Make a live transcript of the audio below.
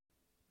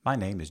My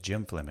name is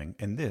Jim Fleming,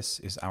 and this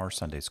is Our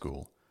Sunday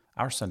School.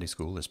 Our Sunday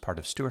School is part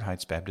of Stuart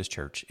Heights Baptist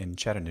Church in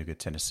Chattanooga,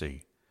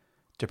 Tennessee.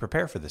 To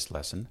prepare for this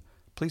lesson,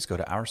 please go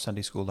to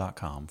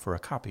OurSundaySchool.com for a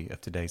copy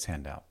of today's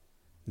handout.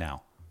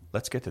 Now,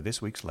 let's get to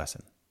this week's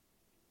lesson.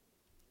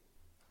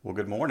 Well,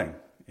 good morning,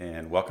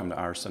 and welcome to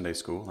Our Sunday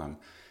School. I'm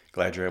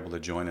glad you're able to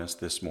join us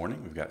this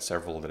morning. We've got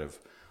several that have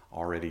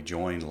already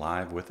joined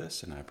live with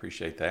us, and I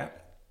appreciate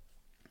that.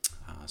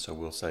 So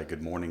we'll say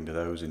good morning to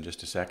those in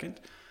just a second.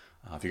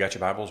 If you got your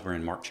Bibles, we're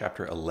in Mark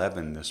chapter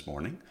 11 this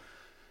morning.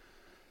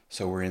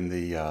 So we're in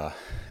the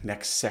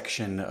next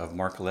section of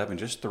Mark 11,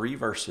 just 3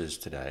 verses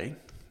today,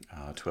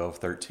 12,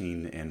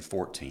 13, and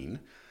 14.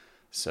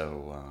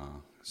 So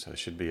it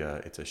should be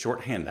it's a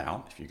short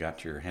handout. If you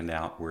got your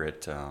handout, we're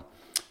at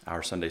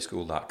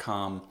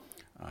OurSundaySchool.com.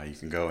 You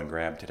can go and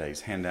grab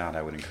today's handout.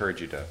 I would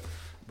encourage you to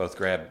both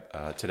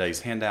grab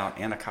today's handout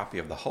and a copy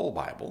of the whole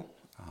Bible.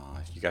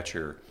 If you got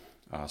your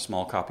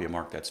small copy of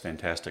Mark, that's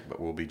fantastic, but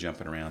we'll be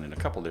jumping around in a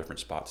couple different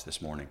spots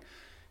this morning.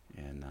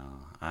 And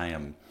I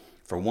am,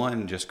 for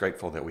one, just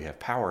grateful that we have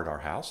power at our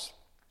house.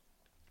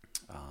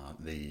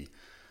 The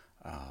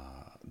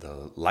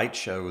light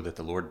show that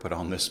the Lord put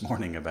on this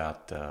morning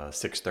about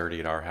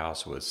 6:30 at our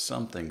house was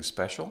something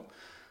special.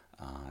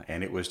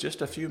 And it was just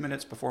a few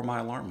minutes before my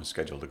alarm was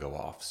scheduled to go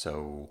off.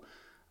 So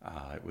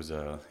it was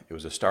a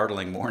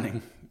startling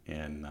morning,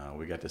 and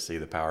we got to see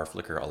the power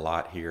flicker a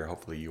lot here.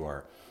 Hopefully you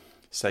are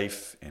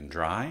safe and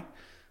dry.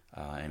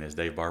 And as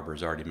Dave Barber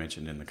has already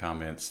mentioned in the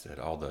comments, that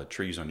all the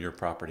trees on your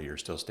property are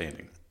still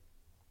standing.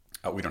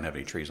 We don't have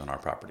any trees on our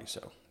property,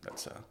 so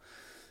that's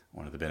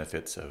one of the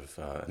benefits of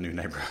a new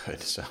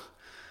neighborhood. So,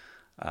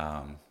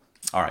 all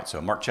right, so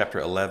Mark chapter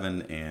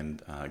 11,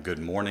 and good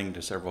morning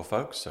to several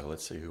folks. So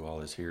let's see who all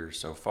is here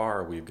so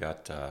far. We've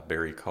got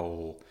Barry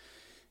Cole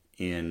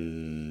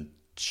in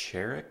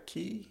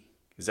Cherokee.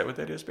 Is that what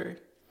that is, Barry?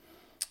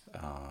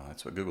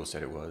 That's what Google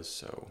said it was,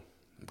 so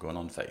I'm going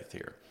on faith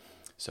here.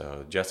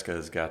 So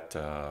Jessica's got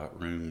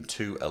room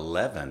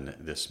 211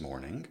 this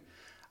morning.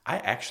 I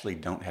actually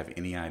don't have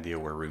any idea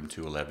where room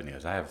 211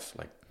 is. I have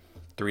like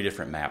 3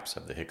 different maps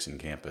of the Hickson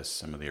campus,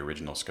 some of the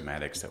original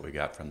schematics that we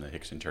got from the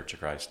Hickson Church of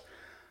Christ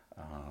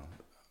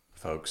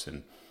folks,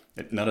 and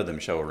none of them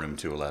show a room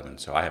 211.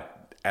 So I have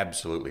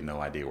absolutely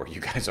no idea where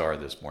you guys are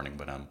this morning,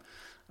 but I'm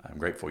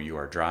grateful you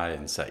are dry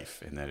and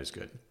safe, and that is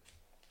good.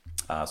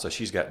 So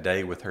she's got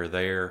Day with her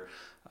there.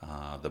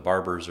 The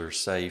Barbers are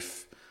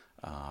safe.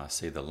 I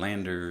see the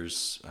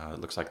Landers. It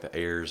looks like the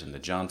Ayers and the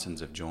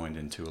Johnsons have joined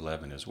in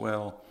 211 as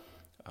well.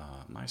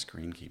 My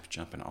screen keeps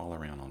jumping all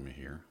around on me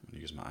here. I'm going to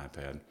use my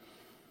iPad.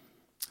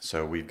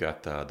 So we've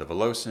got the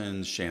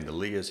Velosins,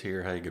 Chandelia's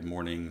here. Hey, good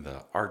morning.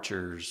 The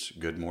Archers,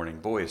 good morning.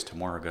 Boy, is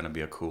tomorrow going to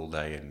be a cool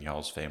day in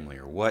y'all's family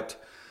or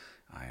what?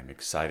 I am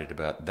excited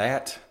about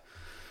that.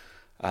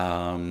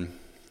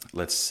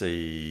 Let's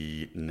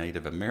see,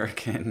 Native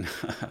American.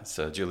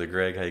 So Julia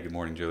Gregg, hey, good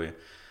morning, Julia.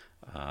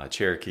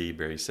 Cherokee,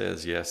 Barry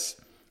says, yes,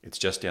 it's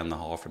just down the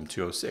hall from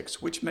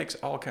 206, which makes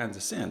all kinds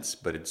of sense,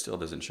 but it still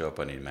doesn't show up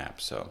on any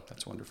maps, so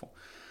that's wonderful.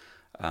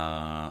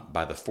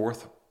 By the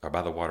fourth, or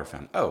by the water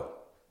fountain. Oh,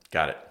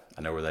 got it.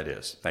 I know where that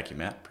is. Thank you,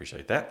 Matt.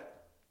 Appreciate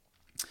that.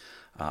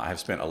 I have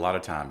spent a lot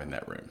of time in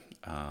that room.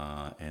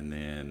 And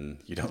then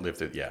you don't live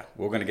through, yeah,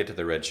 we're going to get to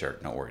the red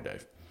shirt. Don't worry,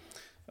 Dave.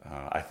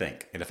 I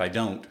think. And if I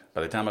don't,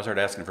 by the time I start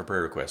asking for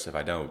prayer requests, if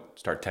I don't,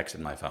 start texting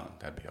my phone.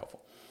 That'd be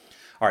helpful.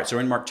 All right, so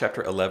we're in Mark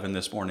chapter 11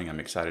 this morning. I'm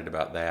excited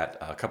about that.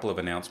 A couple of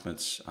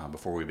announcements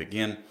before we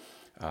begin.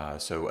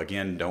 So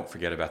again, don't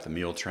forget about the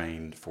meal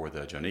train for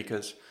the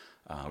Jonikas.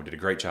 We did a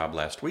great job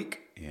last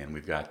week, and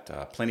we've got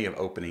plenty of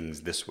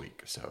openings this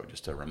week. So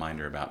just a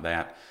reminder about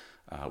that.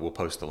 We'll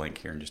post the link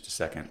here in just a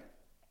second.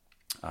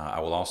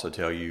 I will also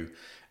tell you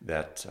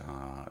that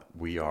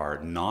we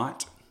are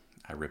not,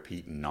 I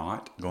repeat,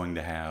 not going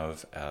to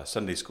have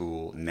Sunday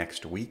school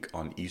next week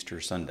on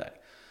Easter Sunday.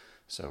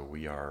 So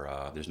we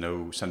are, there's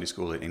no Sunday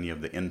school at any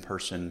of the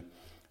in-person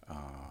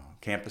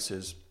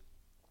campuses.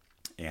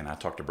 And I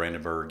talked to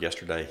Brandenburg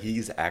yesterday.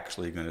 He's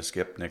actually going to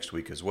skip next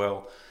week as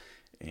well.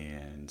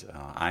 And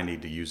I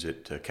need to use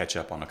it to catch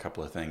up on a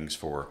couple of things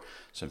for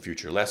some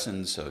future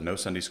lessons. So no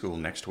Sunday school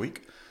next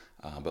week.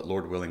 But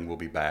Lord willing, we'll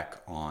be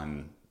back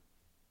on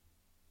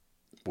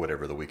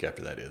whatever the week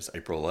after that is,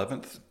 April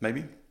 11th,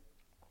 maybe,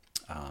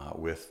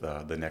 with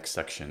the next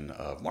section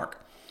of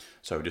Mark.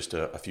 So just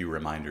a few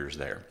reminders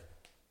there.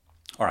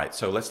 All right,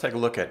 so let's take a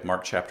look at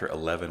Mark chapter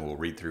 11. We'll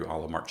read through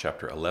all of Mark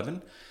chapter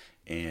 11,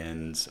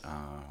 and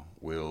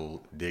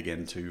we'll dig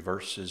into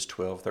verses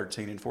 12,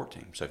 13, and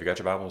 14. So if you got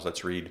your Bibles,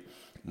 let's read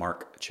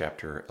Mark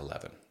chapter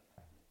 11.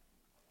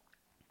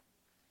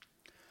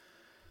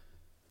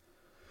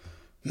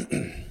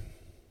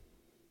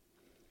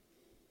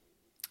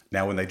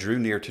 Now when they drew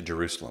near to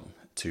Jerusalem,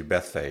 to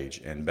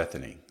Bethphage and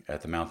Bethany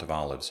at the Mount of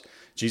Olives,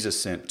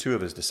 Jesus sent 2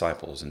 of his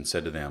disciples and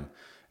said to them,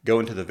 "Go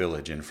into the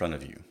village in front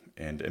of you,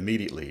 and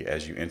immediately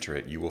as you enter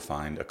it, you will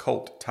find a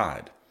colt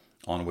tied,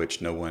 on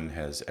which no one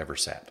has ever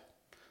sat.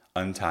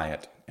 Untie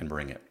it and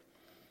bring it.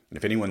 And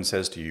if anyone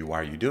says to you,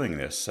 'Why are you doing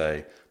this?'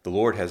 say, 'The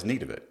Lord has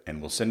need of it,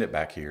 and will send it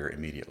back here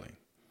immediately.'"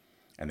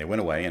 And they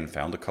went away and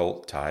found a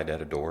colt tied at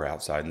a door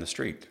outside in the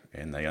street,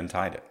 and they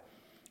untied it.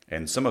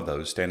 And some of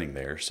those standing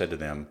there said to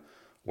them,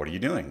 "What are you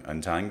doing,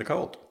 untying the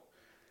colt?"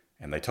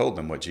 And they told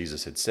them what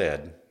Jesus had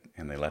said,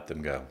 and they let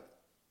them go.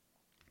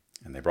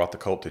 And they brought the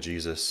colt to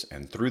Jesus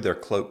and threw their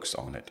cloaks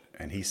on it,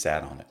 and he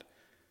sat on it.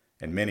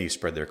 And many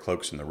spread their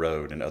cloaks in the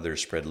road, and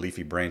others spread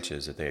leafy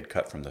branches that they had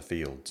cut from the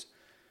fields.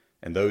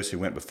 And those who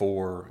went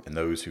before and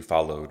those who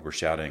followed were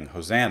shouting,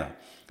 "Hosanna!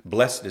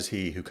 Blessed is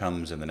he who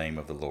comes in the name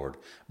of the Lord.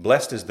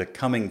 Blessed is the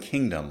coming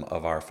kingdom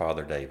of our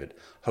father David.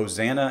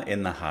 Hosanna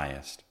in the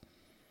highest."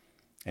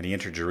 And he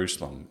entered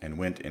Jerusalem and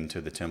went into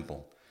the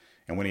temple.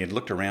 And when he had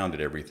looked around at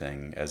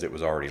everything, as it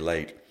was already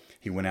late,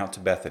 he went out to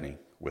Bethany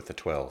with the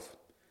 12.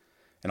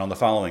 And on the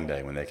following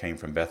day, when they came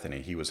from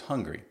Bethany, he was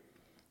hungry.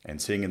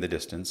 And seeing in the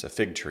distance a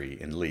fig tree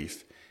in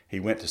leaf, he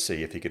went to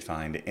see if he could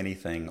find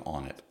anything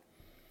on it.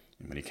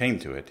 And when he came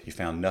to it, he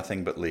found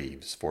nothing but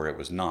leaves, for it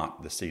was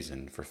not the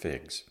season for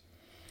figs.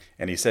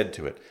 And he said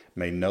to it,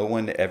 "May no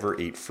one ever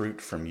eat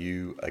fruit from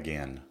you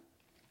again."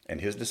 And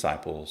his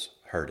disciples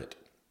heard it.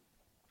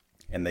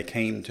 And they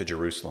came to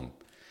Jerusalem.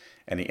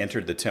 And he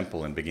entered the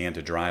temple and began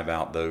to drive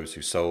out those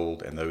who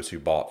sold and those who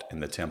bought in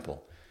the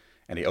temple.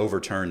 And he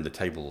overturned the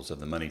tables of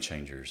the money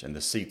changers and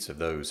the seats of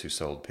those who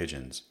sold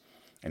pigeons.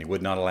 And he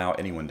would not allow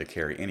anyone to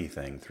carry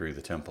anything through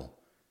the temple.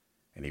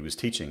 And he was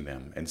teaching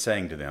them and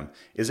saying to them,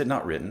 "Is it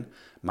not written,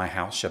 'My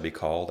house shall be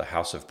called a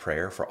house of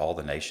prayer for all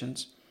the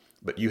nations'?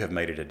 But you have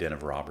made it a den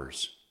of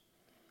robbers."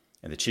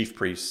 And the chief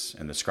priests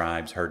and the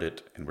scribes heard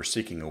it and were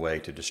seeking a way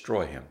to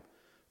destroy him,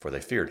 for they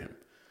feared him,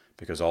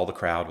 because all the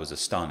crowd was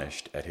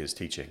astonished at his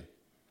teaching.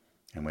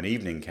 And when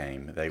evening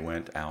came, they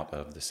went out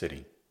of the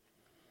city.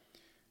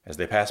 As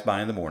they passed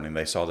by in the morning,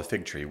 they saw the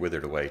fig tree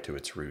withered away to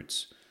its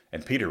roots.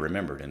 And Peter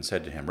remembered and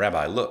said to him,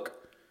 "Rabbi,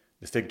 look,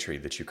 the fig tree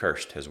that you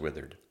cursed has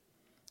withered."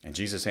 And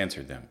Jesus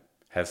answered them,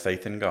 "Have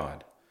faith in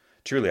God.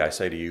 Truly I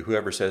say to you,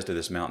 whoever says to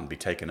this mountain, 'Be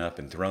taken up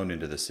and thrown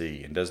into the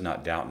sea,' and does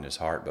not doubt in his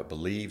heart, but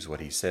believes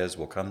what he says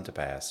will come to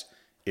pass,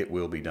 it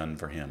will be done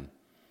for him.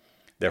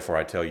 Therefore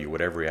I tell you,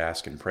 whatever you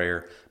ask in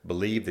prayer,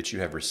 believe that you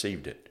have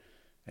received it,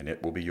 and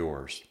it will be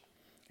yours.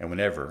 And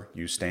whenever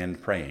you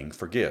stand praying,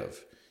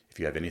 forgive if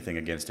you have anything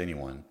against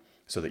anyone,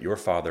 so that your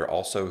Father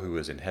also who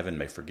is in heaven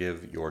may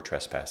forgive your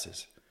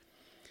trespasses."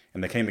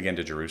 And they came again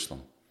to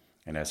Jerusalem.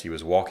 And as he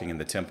was walking in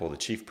the temple, the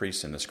chief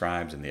priests and the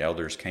scribes and the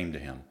elders came to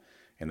him.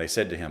 And they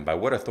said to him, "By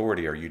what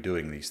authority are you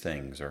doing these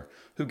things? Or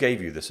who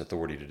gave you this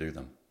authority to do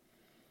them?"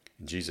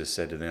 And Jesus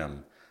said to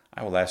them,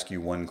 "I will ask you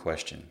one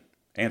question.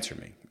 Answer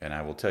me, and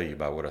I will tell you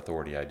by what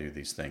authority I do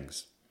these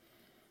things.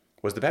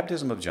 Was the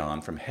baptism of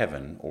John from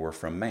heaven or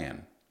from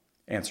man?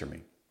 Answer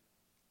me."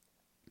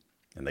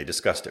 And they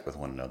discussed it with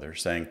one another,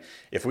 saying,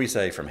 "If we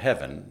say from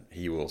heaven,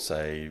 he will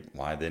say,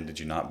 'Why then did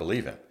you not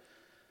believe him?'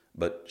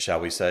 But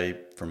shall we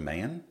say from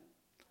man?"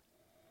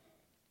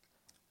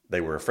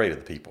 They were afraid of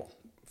the people,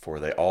 for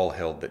they all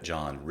held that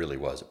John really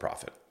was a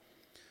prophet.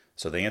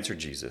 So they answered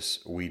Jesus,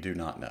 "We do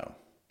not know."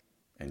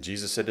 And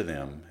Jesus said to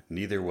them,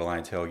 "Neither will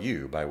I tell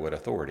you by what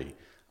authority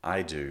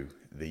I do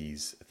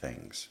these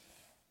things."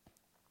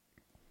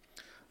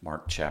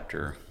 Mark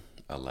chapter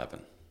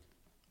 11.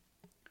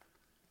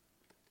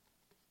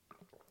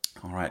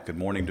 All right, good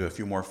morning to a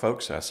few more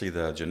folks. I see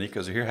the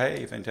Janicas are here.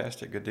 Hey,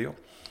 fantastic, good deal.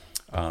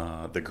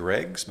 The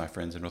Gregs, my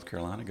friends in North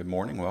Carolina, good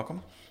morning,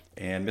 welcome.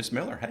 And Miss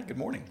Miller, hey, good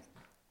morning.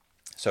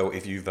 So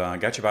if you've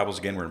got your Bibles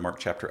again, we're in Mark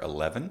chapter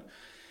 11.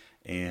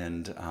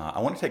 And I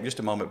want to take just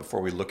a moment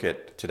before we look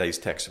at today's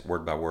text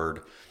word by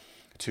word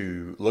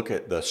to look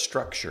at the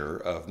structure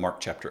of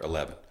Mark chapter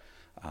 11.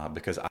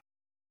 Because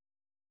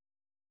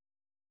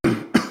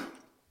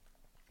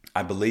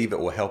I believe it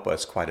will help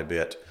us quite a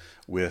bit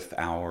with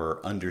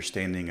our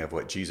understanding of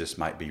what Jesus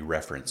might be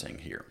referencing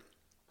here.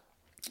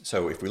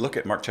 So if we look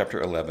at Mark chapter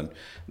 11,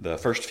 the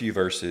first few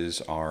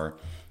verses are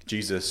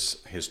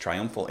Jesus, his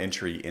triumphal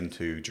entry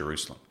into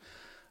Jerusalem.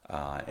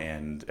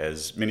 And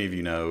as many of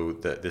you know,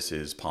 that this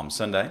is Palm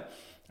Sunday,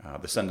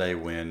 the Sunday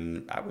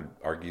when I would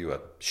argue a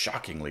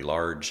shockingly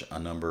large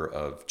number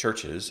of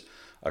churches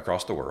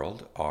across the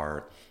world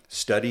are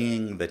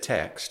studying the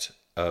text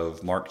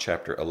of Mark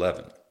chapter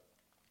 11.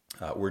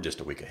 We're just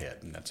a week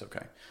ahead, and that's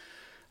okay.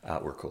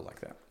 We're cool like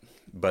that.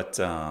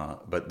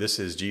 But this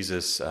is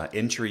Jesus'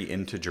 entry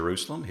into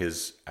Jerusalem.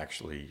 His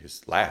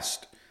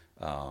last,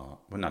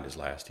 not his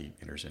last. He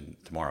enters in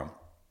tomorrow.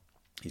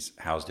 He's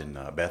housed in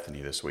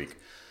Bethany this week.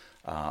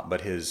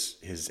 But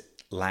his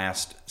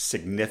last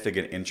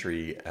significant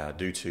entry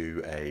due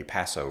to a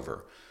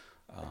Passover,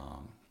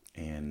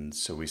 and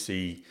so we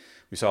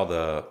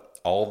saw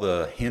all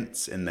the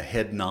hints and the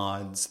head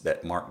nods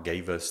that Mark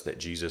gave us that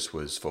Jesus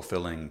was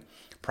fulfilling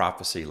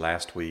prophecy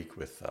last week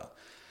with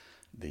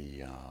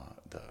the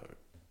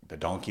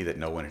donkey that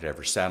no one had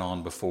ever sat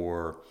on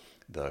before,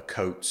 the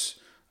coats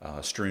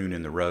strewn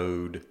in the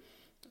road,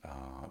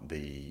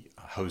 the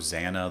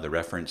Hosanna, the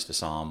reference to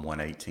Psalm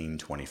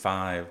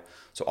 118:25.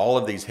 So all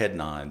of these head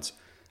nods,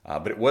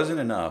 but it wasn't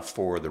enough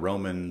for the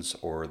Romans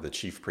or the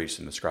chief priests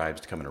and the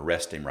scribes to come and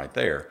arrest him right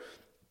there.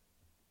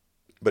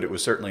 But it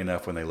was certainly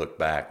enough when they looked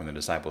back, when the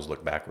disciples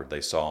looked backward,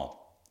 they saw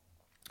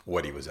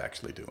what he was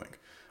actually doing.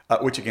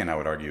 Which again, I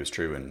would argue is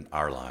true in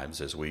our lives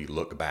as we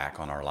look back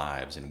on our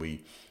lives and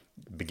we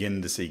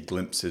begin to see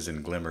glimpses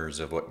and glimmers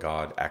of what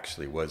God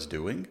actually was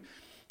doing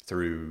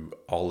through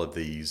all of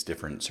these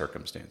different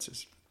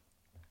circumstances.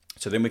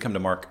 So then we come to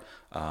Mark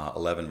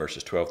 11,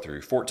 verses 12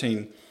 through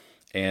 14.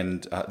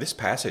 And this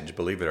passage,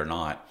 believe it or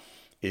not,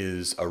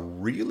 is a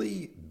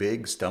really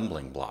big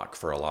stumbling block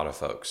for a lot of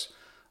folks,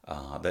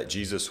 that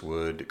Jesus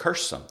would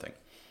curse something.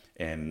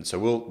 And so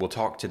we'll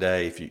talk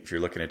today, if you're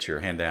looking at your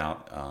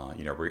handout,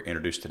 we're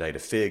introduced today to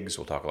figs.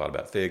 We'll talk a lot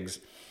about figs.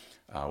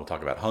 We'll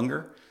talk about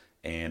hunger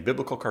and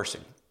biblical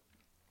cursing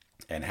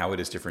and how it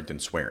is different than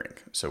swearing.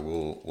 So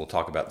we'll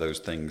talk about those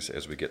things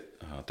as we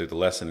get through the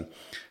lesson.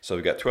 So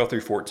we've got 12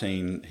 through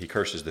 14, he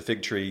curses the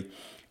fig tree.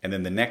 And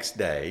then the next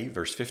day,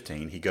 verse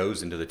 15, he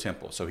goes into the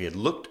temple. So he had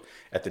looked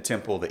at the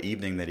temple the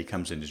evening that he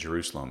comes into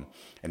Jerusalem,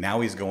 and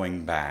now he's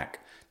going back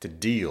to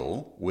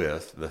deal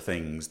with the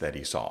things that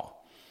he saw.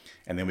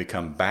 And then we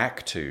come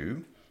back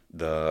to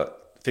the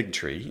fig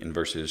tree in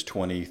verses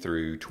 20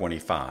 through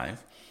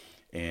 25.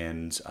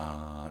 And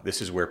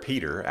this is where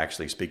Peter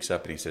actually speaks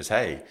up and he says,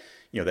 hey,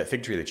 that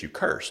fig tree that you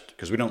cursed,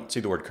 because we don't see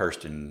the word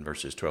cursed in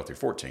verses 12 through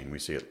 14. We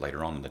see it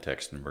later on in the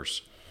text in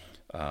verse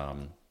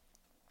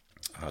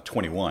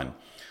 21.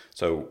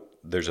 So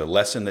there's a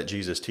lesson that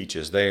Jesus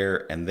teaches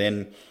there, and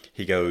then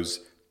he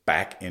goes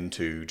back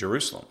into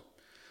Jerusalem.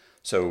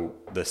 So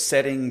the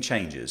setting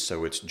changes.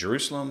 So it's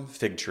Jerusalem,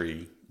 fig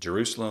tree,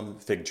 Jerusalem,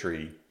 fig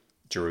tree,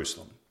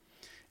 Jerusalem.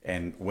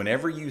 And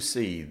whenever you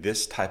see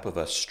this type of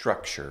a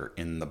structure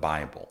in the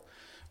Bible,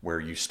 where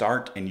you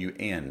start and you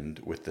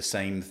end with the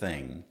same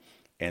thing,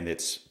 and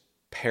it's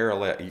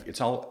parallel,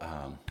 it's all,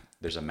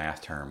 there's a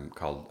math term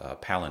called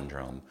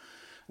palindrome,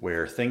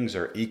 where things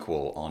are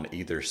equal on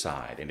either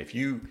side. And if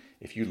you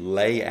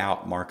lay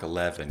out Mark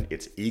 11,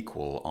 it's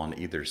equal on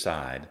either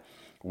side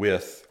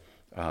with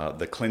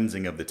the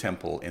cleansing of the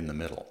temple in the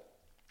middle.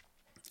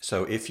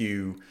 So if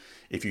you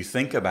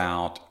think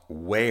about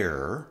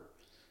where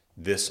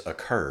this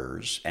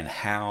occurs and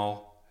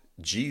how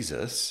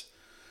Jesus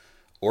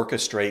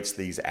orchestrates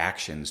these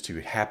actions to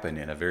happen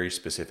in a very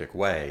specific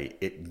way,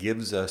 it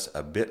gives us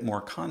a bit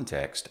more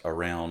context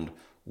around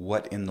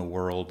what in the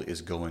world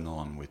is going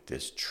on with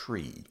this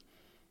tree,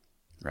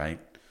 right?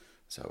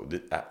 So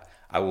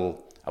I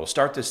will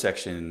start this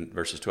section,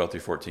 verses 12 through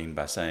 14,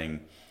 by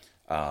saying,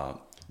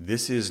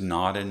 this is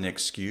not an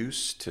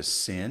excuse to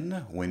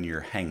sin when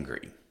you're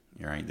hangry,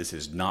 right? This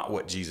is not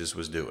what Jesus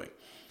was doing.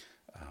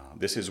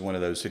 This is one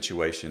of those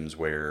situations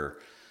where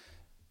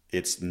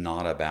it's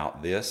not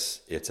about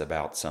this, it's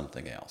about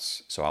something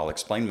else. So I'll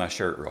explain my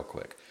shirt real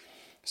quick.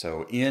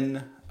 So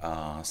in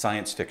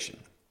science fiction,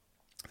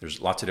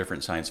 there's lots of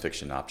different science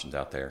fiction options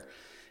out there.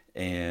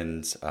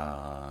 And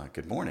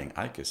good morning,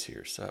 Ike is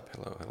here. Sup,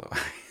 hello.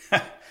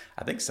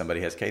 I think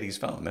somebody has Katie's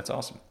phone. That's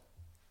awesome.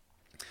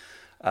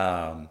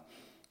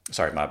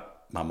 Sorry, my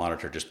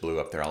monitor just blew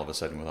up there all of a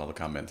sudden with all the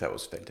comments. That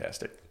was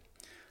fantastic.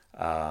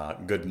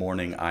 Good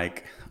morning,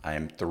 Ike. I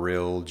am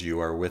thrilled you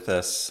are with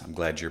us. I'm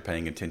glad you're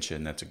paying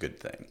attention. That's a good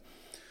thing.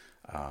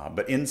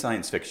 But in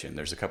science fiction,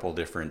 there's a couple of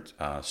different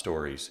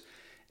stories.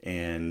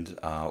 And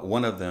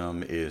one of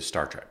them is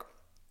Star Trek.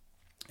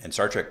 And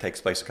Star Trek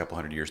takes place a couple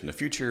hundred years in the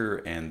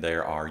future, and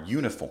there are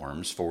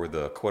uniforms for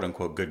the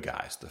quote-unquote good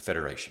guys, the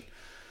Federation.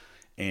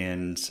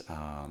 And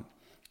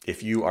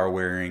if you are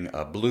wearing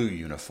a blue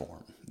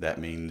uniform, that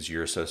means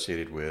you're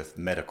associated with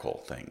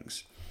medical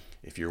things.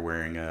 If you're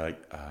wearing a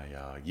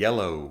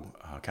yellow,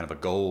 kind of a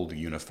gold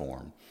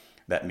uniform,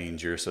 that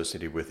means you're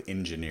associated with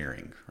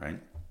engineering, right?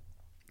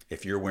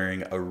 If you're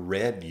wearing a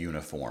red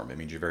uniform, it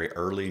means you're very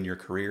early in your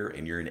career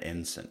and you're an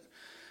ensign.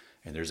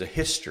 And there's a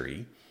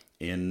history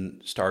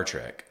in Star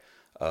Trek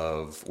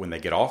of when they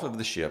get off of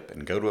the ship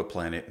and go to a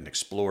planet and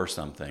explore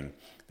something,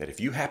 that if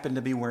you happen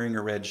to be wearing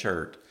a red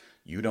shirt,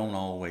 you don't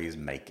always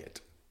make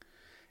it.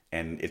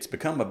 And it's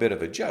become a bit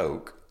of a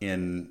joke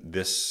in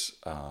this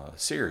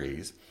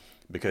series,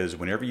 because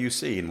whenever you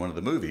see in one of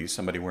the movies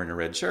somebody wearing a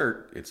red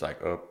shirt, it's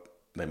like, oh,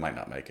 they might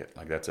not make it.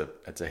 Like that's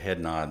a head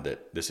nod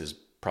that this is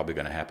probably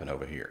going to happen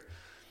over here.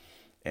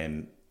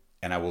 And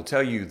I will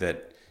tell you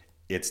that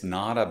it's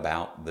not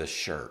about the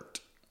shirt.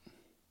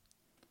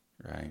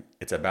 Right?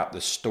 It's about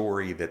the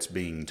story that's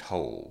being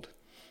told.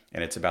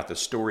 And it's about the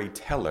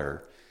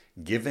storyteller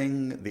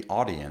giving the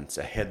audience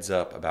a heads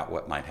up about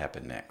what might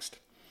happen next.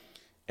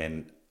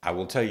 And I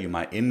will tell you,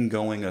 my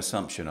ingoing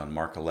assumption on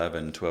Mark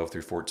 11, 12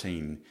 through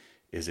 14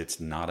 is it's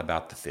not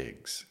about the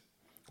figs.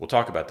 We'll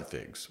talk about the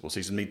figs. We'll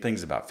see some neat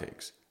things about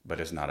figs,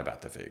 but it's not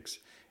about the figs.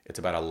 It's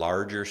about a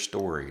larger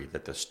story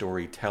that the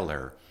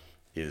storyteller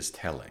is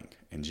telling.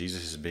 And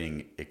Jesus is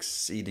being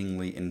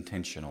exceedingly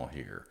intentional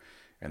here.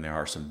 And there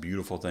are some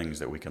beautiful things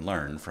that we can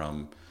learn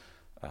from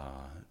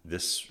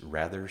this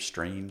rather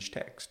strange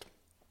text.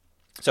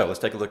 So let's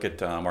take a look at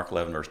Mark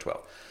 11, verse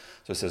 12.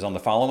 So it says, on the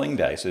following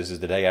day, so this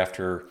is the day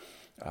after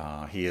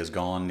he has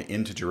gone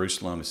into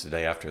Jerusalem. This is the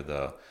day after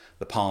the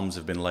palms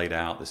have been laid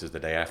out. This is the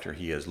day after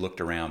he has looked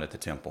around at the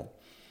temple.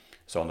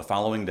 So on the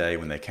following day,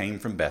 when they came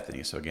from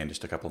Bethany, so again,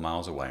 just a couple of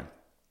miles away,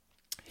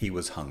 He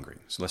was hungry.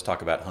 So let's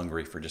talk about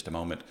hungry for just a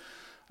moment.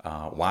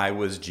 Why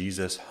was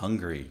Jesus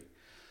hungry?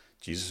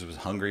 Jesus was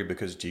hungry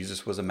because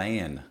Jesus was a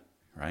man,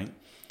 right?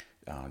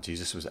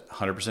 Jesus was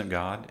 100%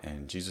 God,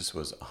 and Jesus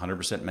was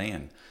 100%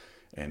 man.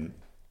 And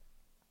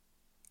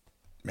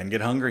men get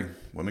hungry.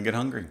 Women get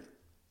hungry.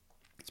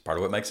 It's part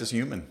of what makes us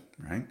human,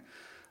 right?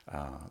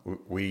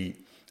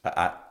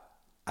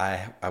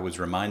 I was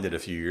reminded a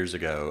few years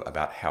ago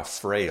about how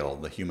frail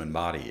the human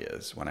body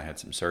is when I had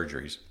some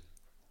surgeries,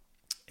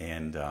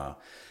 and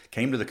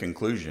came to the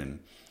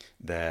conclusion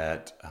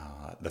that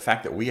the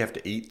fact that we have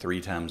to eat 3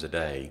 times a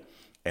day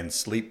and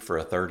sleep for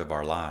a third of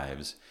our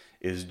lives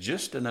is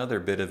just another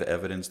bit of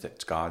evidence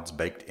that God's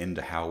baked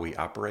into how we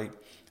operate,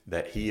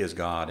 that He is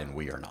God and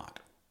we are not.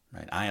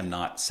 Right? I am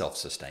not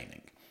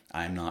self-sustaining.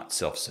 I am not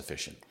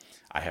self-sufficient.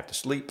 I have to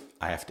sleep.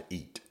 I have to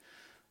eat.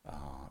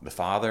 The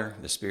Father,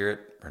 the Spirit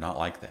are not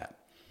like that.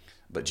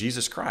 But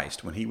Jesus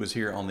Christ, when He was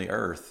here on the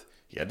earth,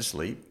 He had to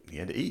sleep. He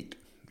had to eat.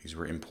 These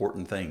were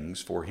important things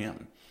for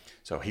Him.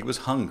 So He was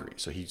hungry.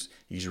 So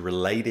He's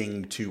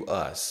relating to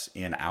us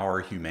in our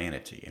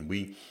humanity. And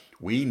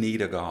we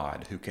need a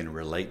God who can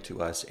relate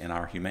to us in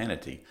our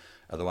humanity.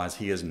 Otherwise,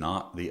 He is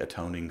not the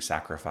atoning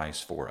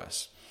sacrifice for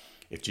us.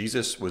 If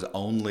Jesus was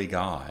only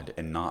God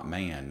and not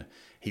man,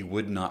 He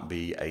would not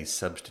be a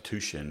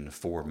substitution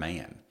for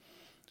man.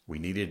 We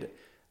needed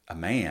a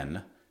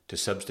man to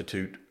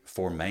substitute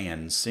for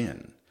man's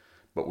sin.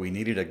 But we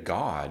needed a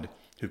God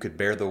who could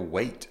bear the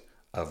weight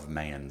of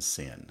man's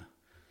sin.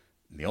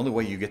 And the only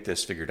way you get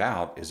this figured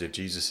out is if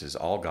Jesus is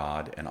all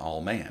God and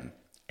all man.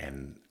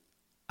 And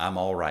I'm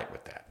all right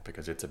with that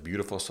because it's a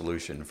beautiful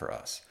solution for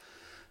us.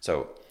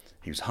 So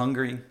He was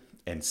hungry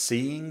and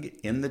seeing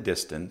in the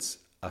distance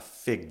a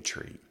fig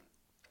tree.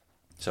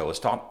 So let's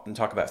talk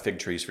about fig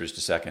trees for just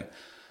a second.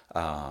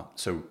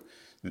 So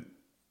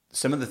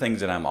some of the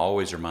things that I'm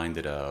always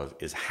reminded of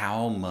is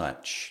how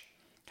much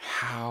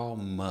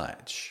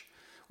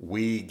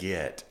we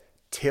get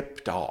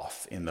tipped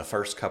off in the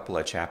first couple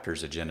of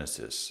chapters of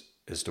Genesis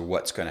as to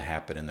what's going to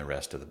happen in the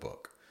rest of the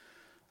book.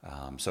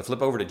 So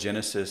flip over to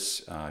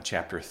Genesis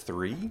chapter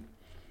 3.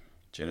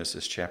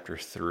 Genesis chapter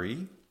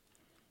 3.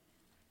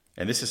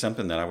 And this is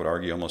something that I would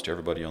argue almost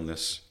everybody on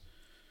this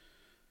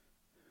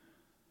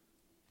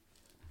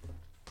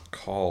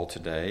call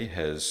today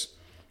has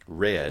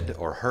read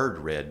or heard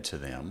read to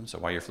them. So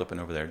while you're flipping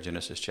over there,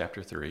 Genesis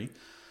chapter 3.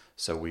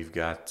 So we've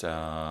got,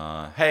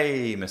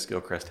 hey, Miss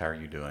Gilchrist, how are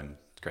you doing?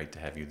 It's great to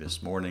have you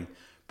this morning.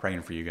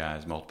 Praying for you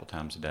guys multiple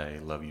times a day.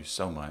 Love you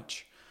so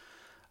much.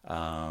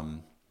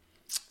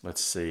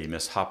 Let's see,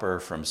 Miss Hopper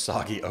from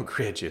Soggy Oak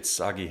Ridge. It's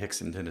Soggy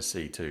Hickson,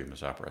 Tennessee, too,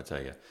 Miss Hopper, I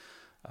tell you.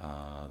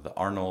 The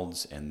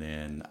Arnolds, and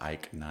then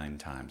Ike 9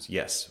 times.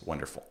 Yes,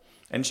 wonderful.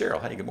 And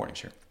Cheryl, hey, good morning,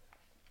 Cheryl.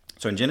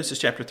 So in Genesis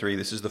chapter 3,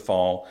 this is the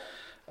fall.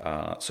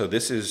 So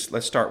this is,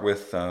 let's start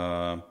with,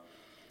 so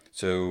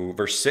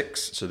verse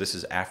 6. So this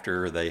is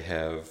after they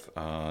have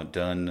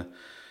done,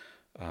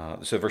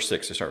 so verse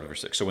 6, let's start with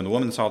verse 6. So when the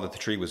woman saw that the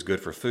tree was good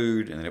for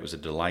food, and that it was a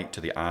delight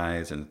to the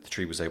eyes, and the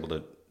tree was able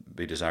to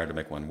be desired to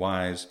make one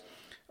wise.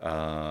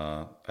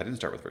 I didn't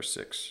start with verse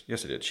 6.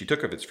 Yes, I did. She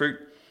took of its fruit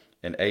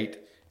and ate,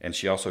 and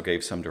she also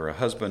gave some to her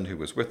husband who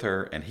was with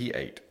her, and he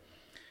ate.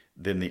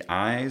 Then the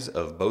eyes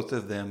of both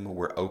of them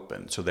were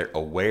open. So they're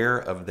aware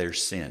of their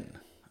sin.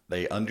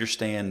 They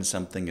understand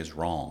something is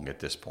wrong at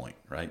this point,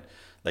 right?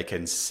 They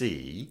can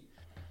see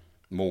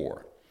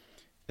more.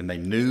 And they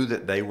knew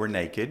that they were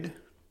naked.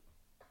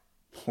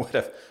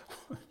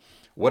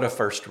 What a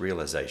first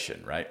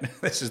realization, right?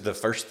 This is the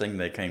first thing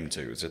they came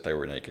to, is that they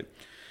were naked.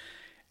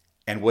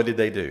 And what did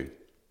they do?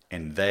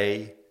 And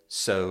they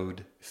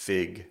sewed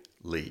fig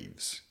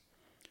leaves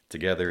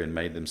together and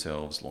made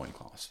themselves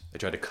loincloths. They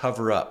tried to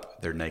cover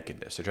up their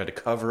nakedness. They tried to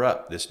cover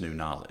up this new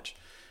knowledge.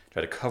 They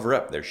tried to cover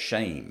up their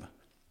shame.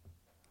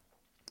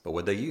 But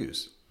what did they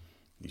use?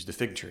 They used a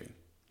fig tree.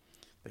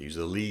 They used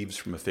the leaves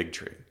from a fig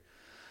tree.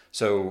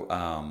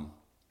 So,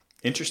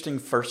 interesting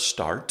first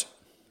start,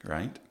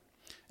 right?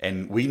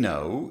 And we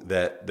know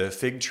that the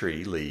fig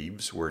tree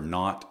leaves were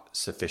not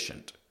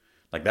sufficient.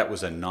 Like that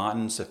was a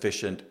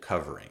non-sufficient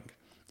covering.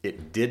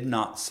 It did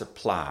not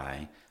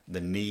supply the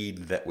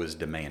need that was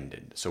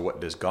demanded. So what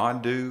does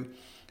God do?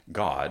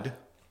 God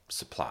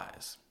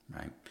supplies,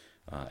 right?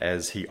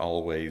 As He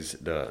always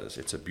does.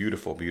 It's a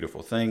beautiful,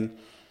 beautiful thing.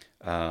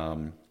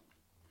 And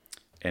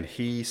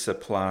He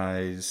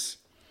supplies,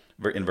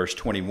 in verse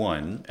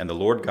 21, and the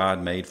Lord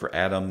God made for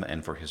Adam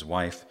and for his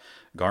wife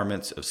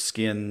garments of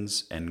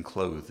skins and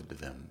clothed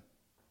them.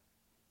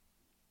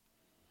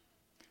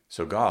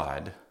 So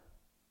God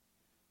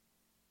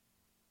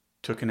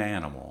took an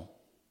animal,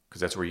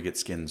 because that's where you get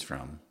skins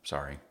from,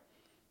 sorry.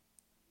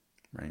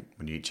 Right?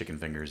 When you eat chicken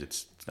fingers,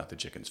 it's not the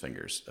chicken's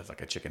fingers. It's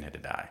like a chicken had to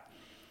die.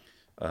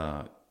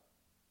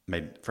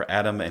 Made for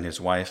Adam and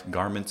his wife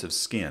garments of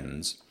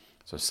skins.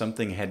 So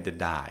something had to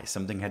die.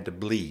 Something had to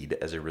bleed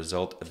as a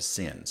result of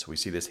sin. So we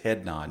see this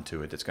head nod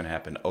to it that's going to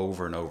happen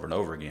over and over and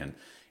over again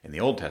in the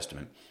Old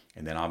Testament.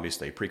 And then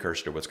obviously a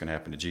precursor to what's going to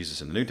happen to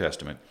Jesus in the New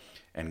Testament.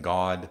 And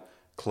God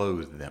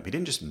clothed them. He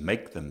didn't just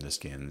make them the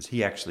skins,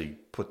 he actually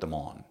put them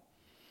on.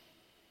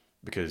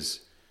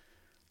 Because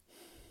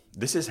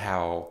this is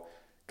how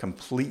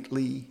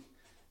completely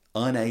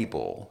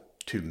unable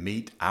to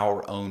meet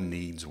our own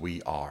needs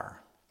we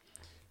are.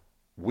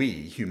 We,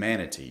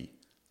 humanity,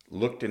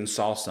 looked and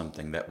saw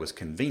something that was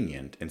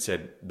convenient and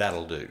said,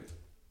 that'll do.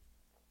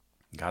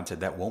 God said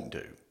that won't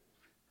do,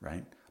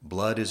 right?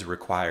 Blood is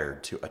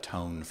required to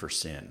atone for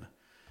sin.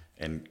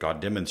 And God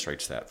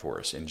demonstrates that for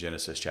us in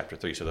Genesis chapter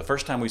 3. So the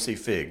first time we see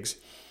figs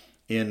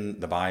in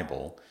the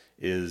Bible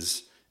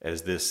is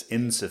as this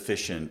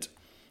insufficient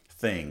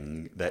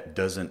thing that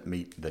doesn't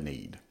meet the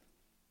need.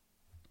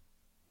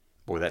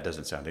 Boy, that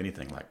doesn't sound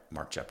anything like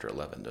Mark chapter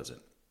 11, does it?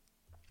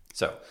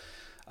 So,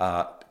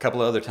 a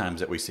couple of other times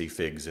that we see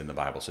figs in the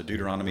Bible. So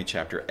Deuteronomy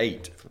chapter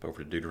 8. Flip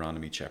over to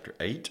Deuteronomy chapter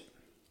 8.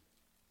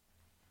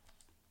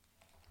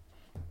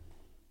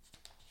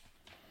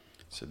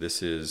 So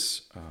this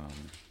is,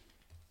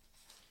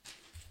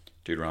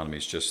 Deuteronomy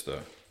is just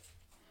the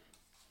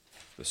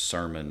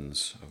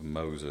sermons of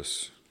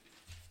Moses.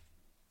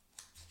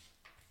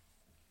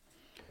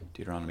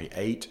 Deuteronomy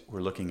 8,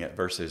 we're looking at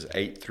verses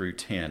 8 through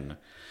 10.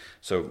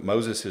 So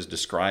Moses is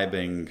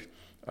describing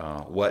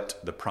what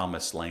the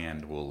promised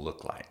land will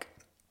look like.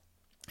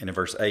 And in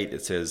verse 8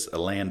 it says, a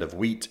land of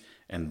wheat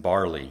and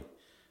barley,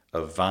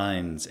 of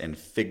vines and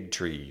fig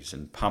trees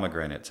and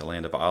pomegranates, a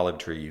land of olive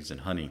trees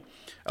and honey,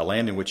 a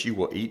land in which you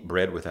will eat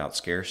bread without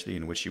scarcity,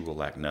 in which you will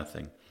lack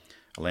nothing,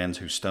 a land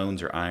whose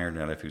stones are iron,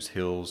 and out of whose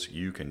hills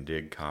you can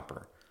dig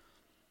copper.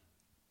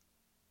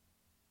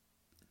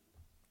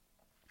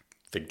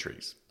 Fig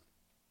trees.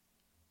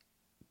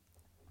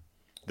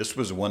 This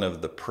was one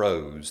of the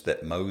pros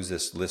that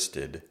Moses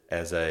listed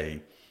as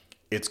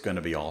it's going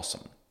to be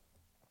awesome.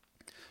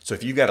 So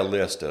if you've got a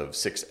list of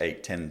 6,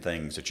 8, 10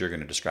 things that you're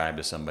going to describe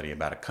to somebody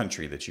about a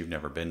country that you've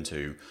never been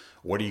to,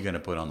 what are you going to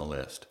put on the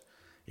list?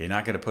 You're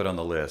not going to put on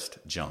the list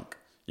junk.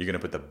 You're going to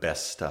put the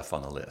best stuff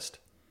on the list.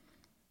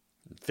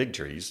 Fig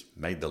trees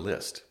made the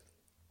list.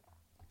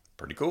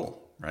 Pretty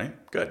cool, right?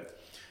 Good.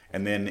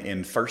 And then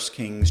in 1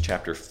 Kings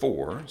chapter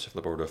 4, so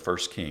flip over to 1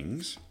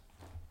 Kings.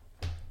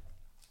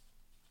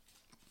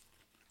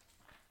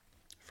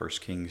 1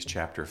 Kings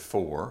chapter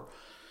 4,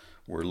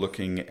 we're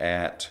looking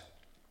at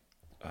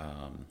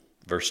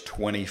verse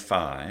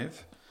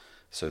 25.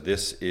 So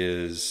this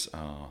is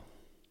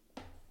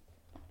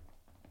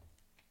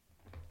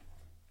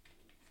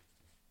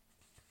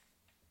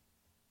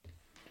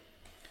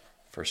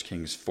 1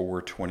 Kings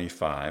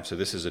 4:25. So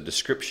this is a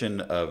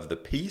description of the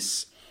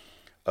peace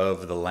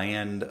of the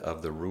land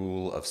of the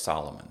rule of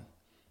Solomon.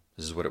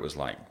 This is what it was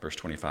like. Verse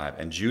 25.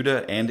 And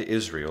Judah and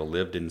Israel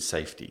lived in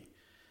safety,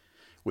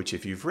 which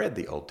if you've read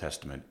the Old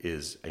Testament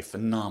is a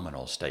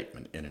phenomenal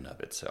statement in and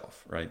of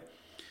itself, right?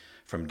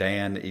 From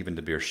Dan even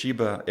to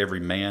Beersheba,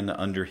 every man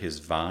under his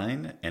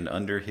vine and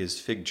under his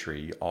fig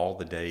tree all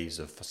the days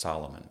of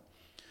Solomon.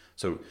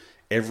 So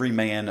every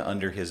man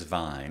under his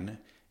vine,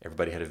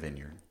 everybody had a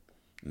vineyard.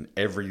 And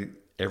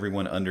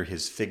everyone under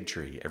his fig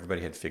tree,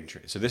 everybody had fig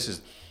trees. So this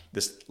is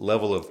this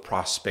level of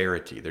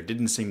prosperity. There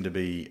didn't seem to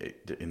be,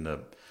 in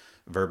the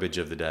verbiage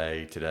of the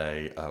day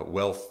today,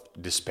 wealth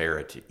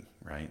disparity,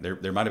 right?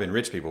 There might have been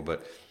rich people,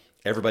 but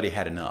everybody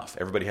had enough.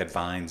 Everybody had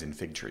vines and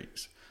fig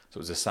trees. So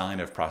it was a sign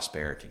of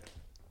prosperity.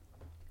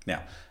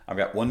 Now, I've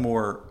got one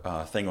more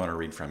thing I want to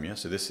read from you.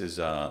 So this is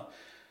the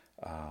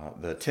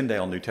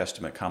Tyndale New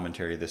Testament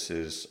commentary. This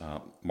is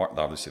Mark,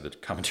 obviously the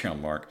commentary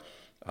on Mark.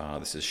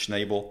 This is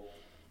Schnabel.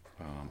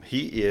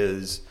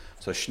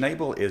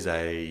 Schnabel is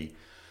a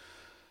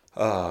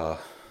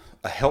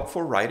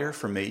helpful writer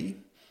for me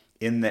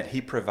in that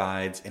he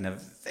provides in a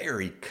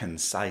very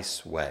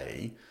concise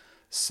way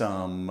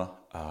some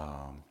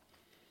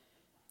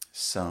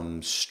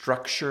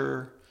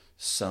structure,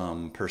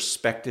 some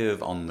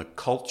perspective on the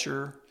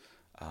culture,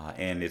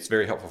 and it's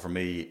very helpful for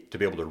me to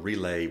be able to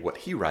relay what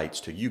he writes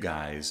to you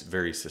guys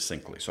very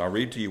succinctly. So I'll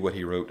read to you what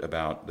he wrote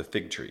about the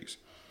fig trees.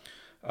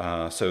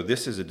 So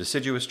this is a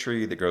deciduous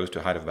tree that grows to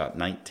a height of about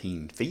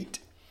 19 feet.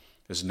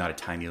 This is not a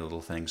tiny little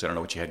thing, so I don't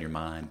know what you had in your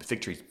mind. The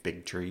fig tree is a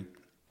big tree.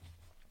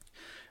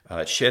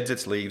 It sheds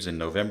its leaves in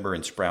November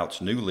and sprouts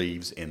new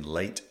leaves in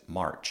late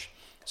March.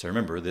 So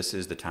remember, this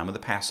is the time of the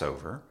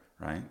Passover,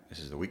 right? This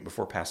is the week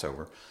before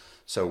Passover.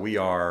 So we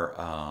are,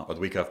 or the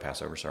week of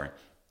Passover, sorry.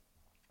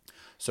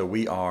 So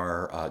we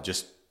are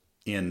just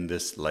in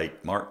this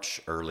late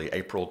March, early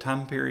April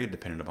time period,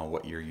 depending upon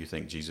what year you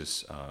think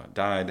Jesus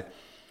died.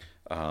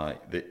 So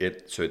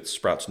it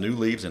sprouts new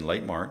leaves in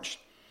late March.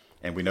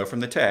 And we know from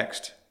the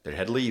text that it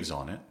had leaves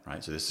on it,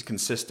 right? So this is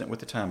consistent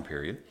with the time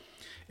period.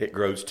 It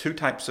grows two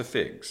types of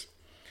figs.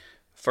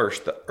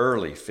 First, the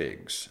early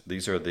figs.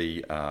 These are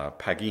the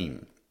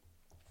pagin.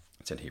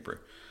 It's in Hebrew.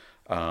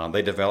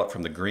 They develop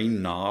from the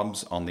green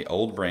knobs on the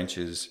old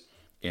branches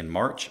in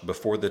March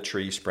before the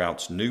tree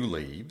sprouts new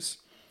leaves,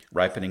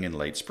 ripening in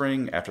late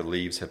spring after the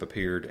leaves have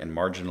appeared and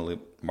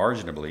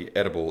marginally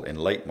edible in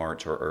late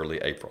March or early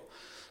April.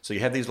 So you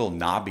have these little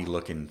knobby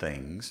looking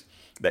things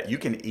that you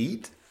can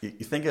eat. You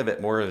think of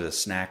it more as a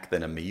snack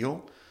than a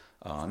meal,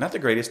 Not the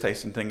greatest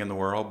tasting thing in the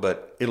world,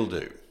 but it'll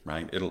do,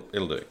 right? It'll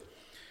do.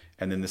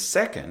 And then the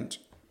second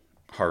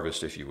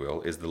harvest, if you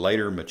will, is the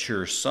later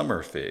mature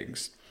summer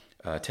figs,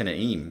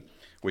 Tenaim,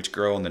 which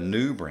grow on the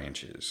new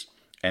branches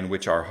and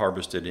which are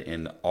harvested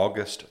in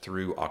August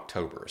through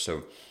October.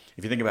 So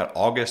if you think about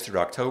August through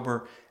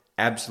October,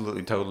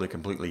 absolutely, totally,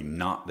 completely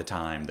not the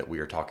time that we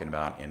are talking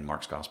about in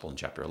Mark's Gospel in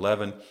chapter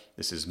 11.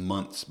 This is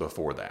months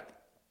before that.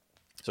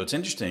 So it's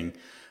interesting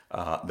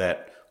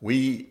that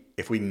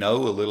if we know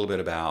a little bit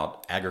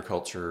about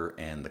agriculture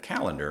and the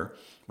calendar,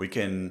 we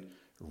can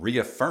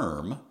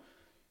reaffirm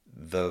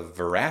the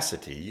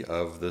veracity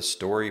of the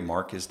story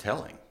Mark is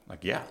telling.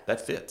 Like, yeah,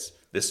 that fits.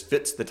 This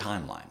fits the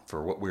timeline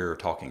for what we're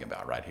talking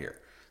about right here.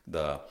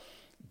 The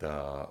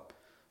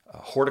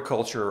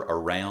horticulture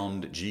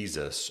around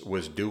Jesus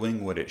was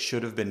doing what it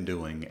should have been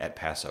doing at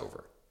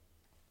Passover.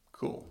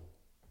 Cool.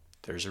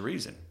 There's a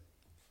reason.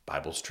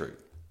 Bible's true.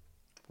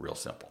 Real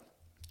simple.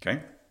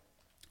 Okay?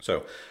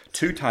 So,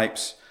 two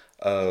types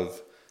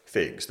of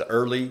figs. The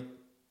early,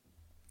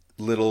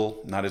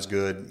 little, not as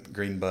good,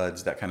 green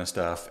buds, that kind of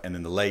stuff. And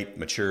then the late,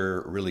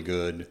 mature, really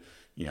good.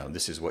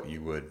 This is what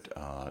you would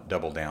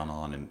double down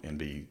on and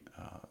be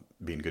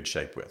in good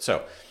shape with.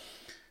 So,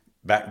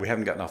 we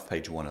haven't gotten off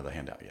page 1 of the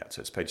handout yet, so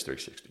it's page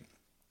 360.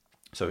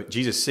 So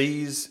Jesus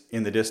sees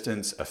in the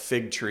distance a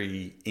fig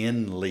tree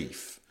in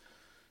leaf.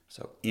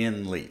 So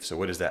in leaf. So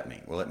what does that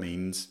mean? Well, it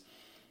means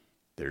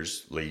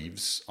there's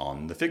leaves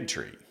on the fig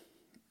tree,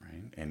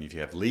 right? And if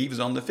you have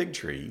leaves on the fig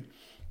tree,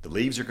 the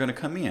leaves are going to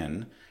come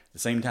in. At the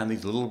same time,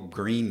 these little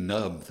green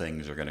nub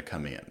things are going to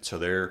come in. So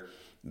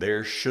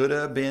there should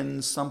have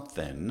been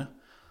something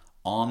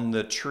on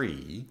the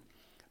tree,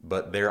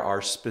 but there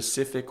are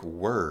specific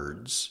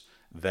words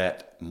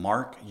that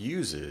Mark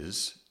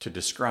uses to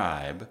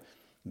describe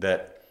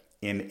that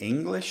in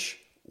English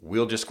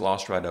we'll just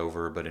gloss right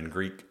over, but in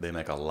Greek they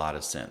make a lot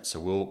of sense. So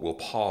we'll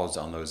pause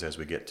on those as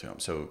we get to them.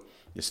 So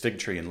this fig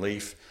tree and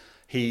leaf,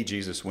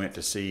 Jesus went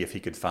to see if he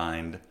could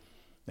find,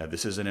 now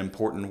this is an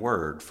important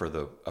word for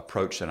the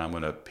approach that I'm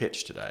going to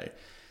pitch today,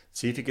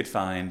 see if he could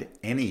find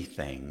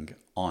anything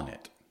on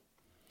it.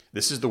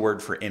 This is the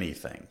word for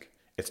anything.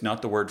 It's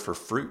not the word for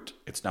fruit.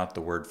 It's not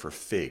the word for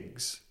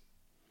figs.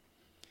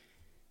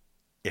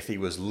 If he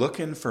was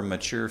looking for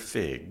mature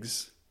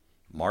figs,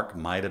 Mark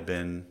might have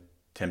been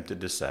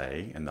tempted to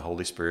say, and the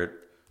Holy Spirit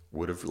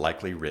would have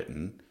likely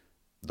written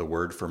the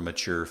word for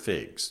mature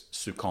figs,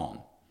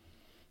 sukon,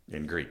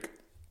 in Greek.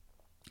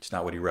 It's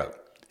not what he wrote.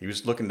 He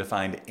was looking to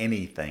find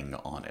anything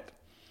on it.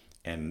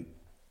 And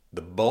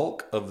the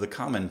bulk of the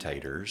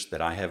commentators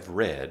that I have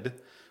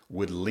read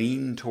would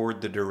lean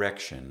toward the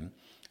direction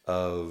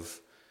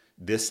of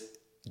this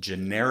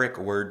generic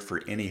word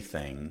for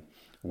anything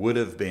would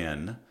have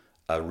been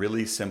a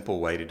really simple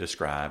way to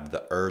describe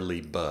the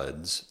early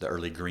buds, the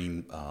early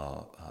green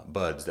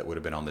buds that would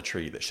have been on the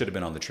tree, that should have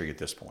been on the tree at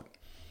this point.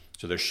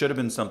 So there should have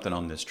been something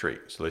on this tree.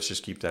 So let's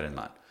just keep that in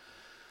mind.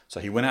 So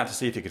he went out to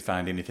see if he could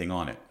find anything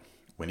on it.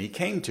 When he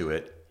came to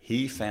it,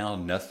 he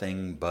found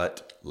nothing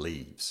but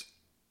leaves.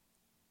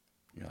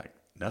 You're like,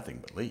 nothing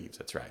but leaves.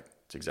 That's right.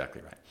 That's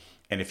exactly right.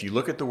 And if you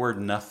look at the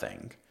word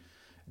nothing,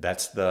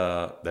 that's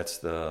the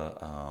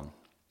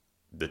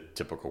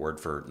typical word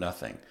for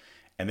nothing.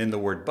 And then the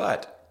word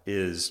but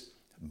is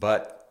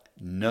but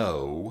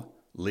no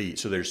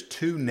leaves. So there's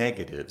two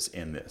negatives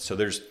in this. So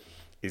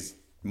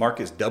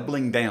Mark is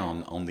doubling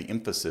down on the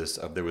emphasis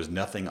of there was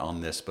nothing on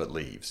this but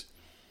leaves.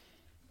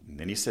 And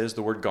then he says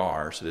the word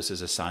gar, so this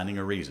is assigning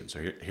a reason.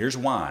 So here's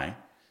why.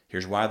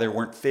 Here's why there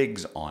weren't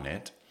figs on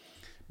it,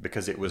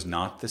 because it was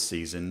not the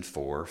season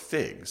for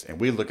figs.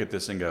 And we look at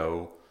this and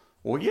go,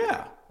 well,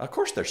 yeah, of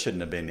course there shouldn't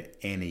have been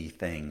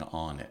anything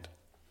on it.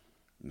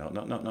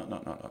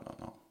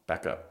 No.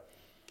 Back up.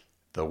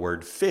 The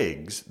word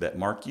figs that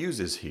Mark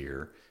uses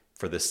here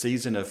for the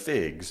season of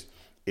figs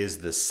is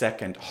the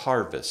second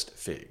harvest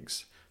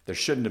figs. There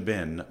shouldn't have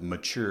been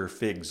mature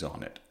figs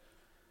on it,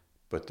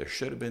 but there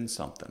should have been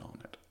something on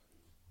it.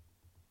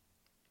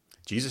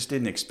 Jesus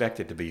didn't expect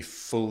it to be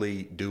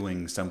fully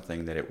doing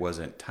something that it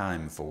wasn't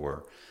time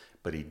for,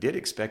 but he did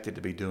expect it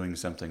to be doing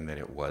something that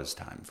it was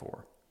time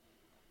for.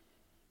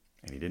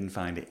 And he didn't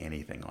find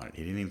anything on it.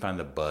 He didn't even find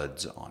the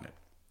buds on it.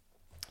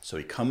 So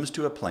he comes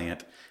to a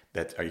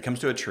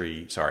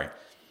tree.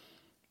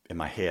 In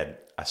my head,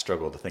 I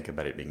struggle to think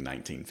about it being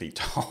 19 feet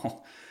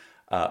tall.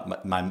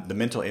 The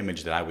mental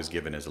image that I was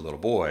given as a little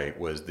boy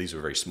was these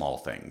were very small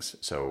things.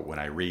 So when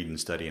I read and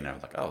study and I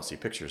was like, oh, see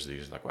pictures of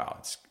these, like, wow,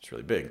 it's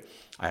really big.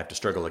 I have to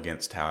struggle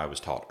against how I was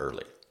taught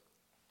early.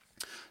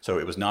 So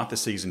it was not the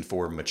season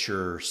for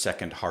mature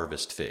second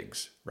harvest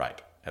figs.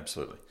 Right,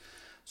 absolutely.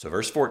 So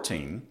verse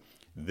 14,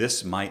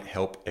 this might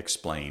help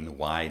explain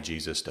why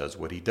Jesus does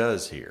what he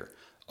does here.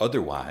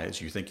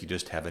 Otherwise, you think you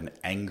just have an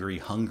angry,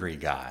 hungry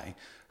guy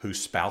who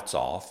spouts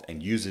off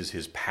and uses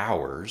his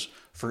powers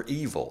for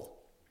evil,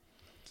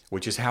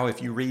 which is how,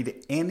 if you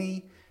read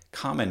any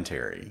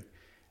commentary,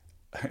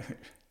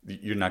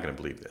 you're not going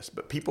to believe this,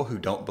 but people who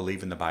don't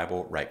believe in the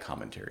Bible write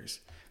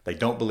commentaries. They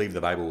don't believe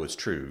the Bible was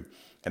true,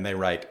 and they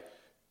write,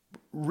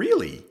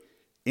 really,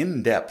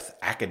 in-depth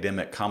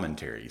academic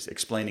commentaries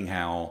explaining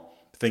how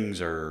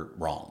things are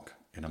wrong.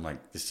 And I'm like,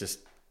 it's just,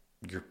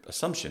 your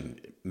assumption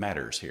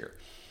matters here.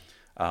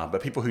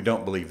 But people who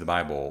don't believe the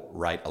Bible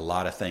write a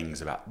lot of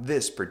things about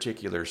this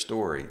particular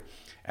story.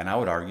 And I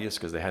would argue it's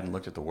because they hadn't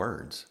looked at the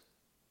words.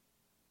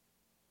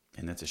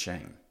 And that's a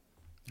shame,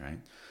 right?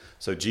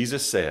 So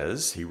Jesus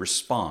says,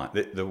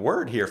 the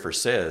word here for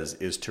says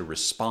is to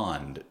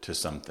respond to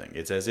something.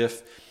 It's as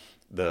if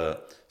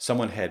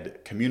someone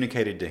had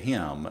communicated to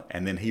him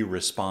and then he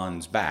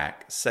responds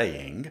back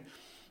saying,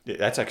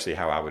 that's actually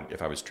how I would,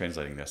 if I was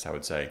translating this, I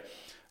would say,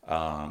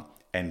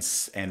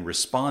 and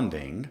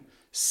responding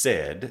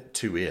said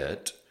to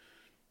it,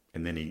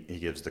 and then he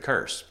gives the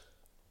curse.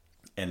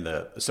 And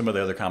some of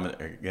the other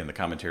the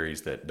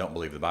commentaries that don't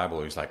believe the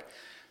Bible, he's like,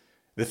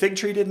 the fig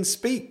tree didn't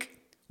speak.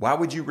 Why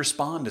would you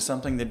respond to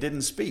something that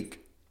didn't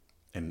speak?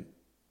 And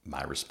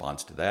my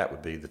response to that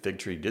would be the fig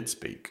tree did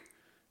speak,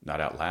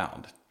 not out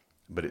loud,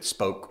 but it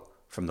spoke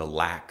from the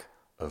lack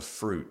of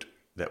fruit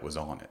that was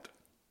on it.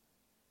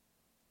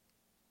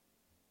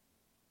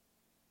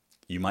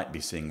 You might be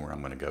seeing where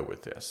I'm going to go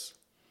with this.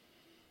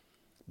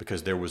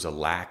 Because there was a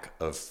lack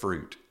of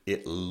fruit.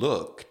 It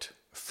looked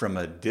from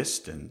a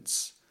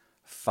distance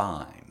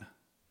fine.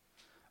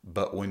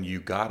 But when you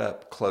got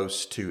up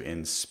close to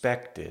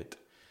inspect it,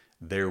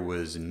 there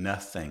was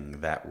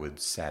nothing that would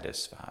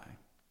satisfy.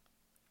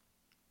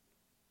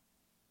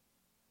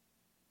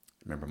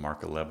 Remember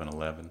Mark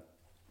 11:11?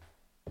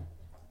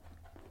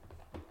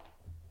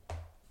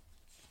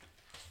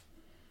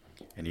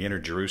 And he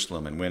entered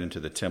Jerusalem and went into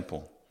the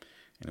temple.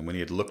 And when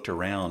he had looked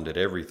around at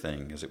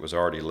everything, as it was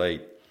already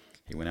late,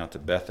 he went out to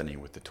Bethany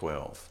with the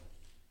 12.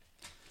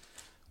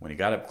 When he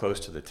got up close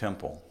to the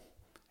temple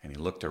and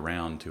he looked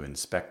around to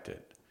inspect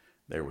it,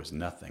 there was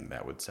nothing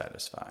that would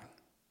satisfy.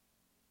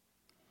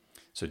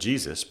 So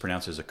Jesus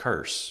pronounces a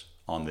curse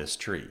on this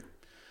tree.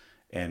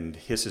 And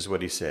this is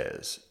what he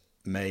says: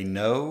 may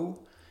no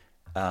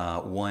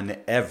one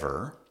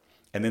ever,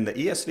 and then the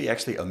ESV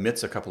actually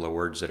omits a couple of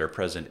words that are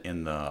present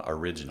in the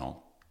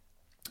original.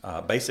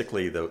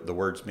 Basically, the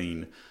words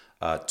mean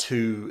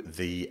to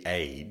the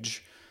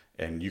age.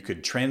 And you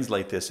could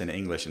translate this in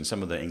English, and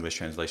some of the English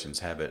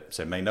translations have it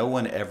say, may no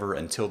one ever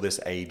until this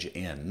age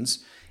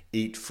ends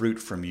eat fruit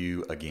from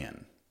you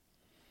again.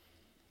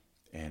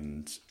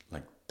 And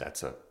like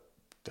that's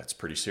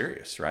pretty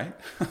serious, right?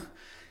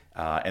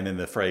 And then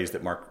the phrase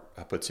that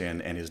Mark puts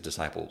in, and his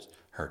disciples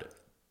heard it.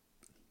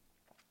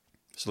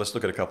 So let's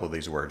look at a couple of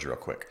these words real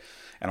quick.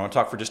 And I want to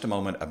talk for just a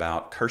moment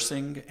about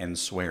cursing and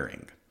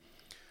swearing.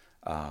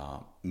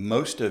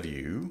 Most of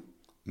you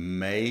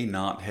may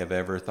not have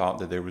ever thought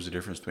that there was a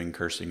difference between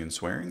cursing and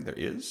swearing. There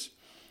is.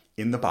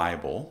 In the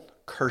Bible,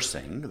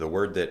 cursing, the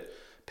word that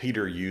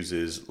Peter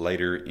uses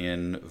later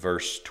in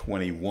verse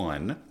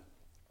 21,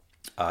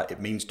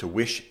 it means to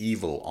wish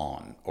evil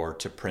on or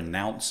to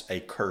pronounce a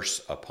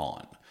curse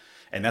upon.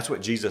 And that's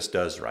what Jesus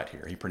does right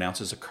here. He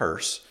pronounces a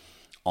curse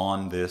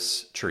on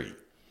this tree.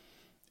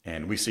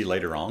 And we see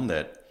later on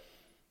that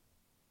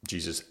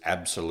Jesus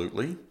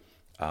absolutely,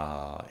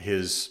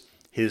 his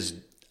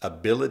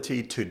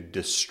ability to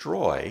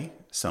destroy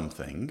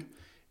something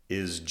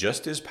is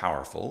just as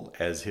powerful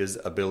as his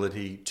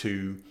ability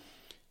to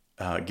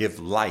give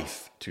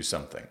life to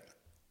something.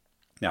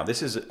 Now,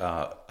 this is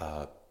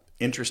an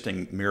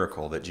interesting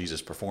miracle that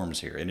Jesus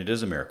performs here, and it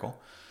is a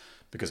miracle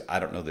because I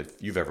don't know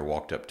that you've ever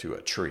walked up to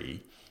a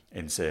tree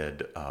and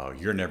said,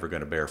 you're never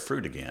going to bear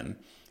fruit again,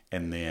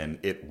 and then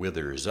it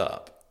withers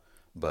up.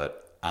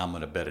 But I'm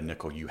going to bet a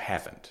nickel you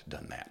haven't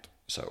done that.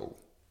 So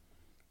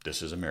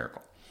this is a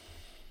miracle.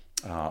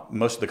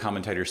 Most of the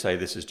commentators say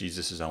this is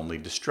Jesus' only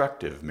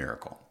destructive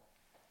miracle.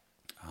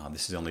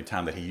 This is the only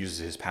time that he uses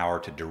his power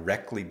to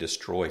directly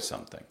destroy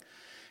something.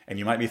 And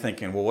you might be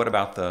thinking, well, what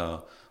about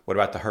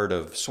the herd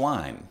of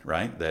swine,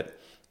 right, that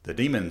the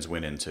demons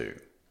went into?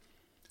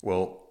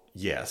 Well,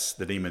 yes,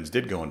 the demons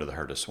did go into the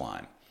herd of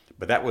swine,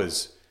 but that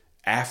was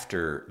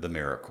after the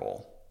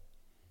miracle,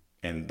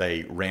 and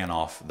they ran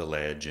off the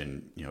ledge.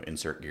 And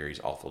insert Gary's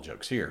awful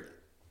jokes here.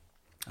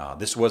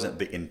 This wasn't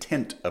the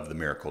intent of the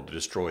miracle to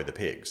destroy the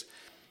pigs.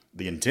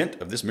 The intent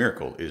of this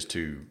miracle is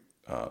to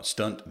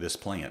stunt this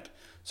plant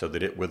so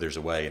that it withers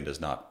away and does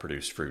not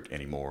produce fruit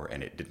anymore,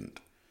 and it didn't,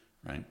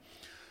 right?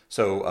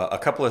 So a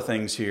couple of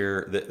things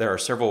here. There are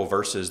several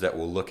verses that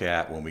we'll look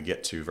at when we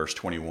get to verse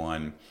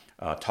 21,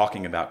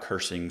 talking about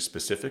cursing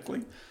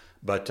specifically.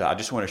 But I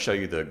just want to show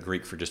you the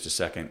Greek for just a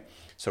second.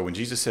 So when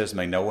Jesus says,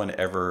 may no one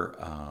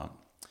ever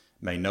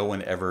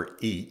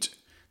eat,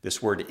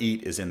 this word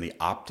eat is in the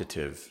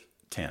optative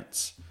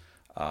tense.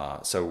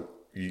 So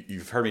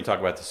you've heard me talk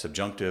about the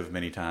subjunctive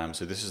many times.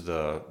 So this is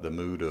the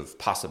mood of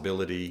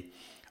possibility.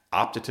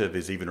 Optative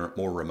is even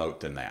more remote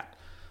than that.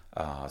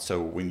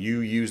 So when you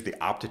use the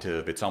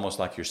optative, it's almost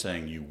like you're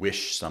saying you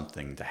wish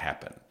something to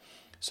happen.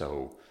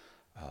 So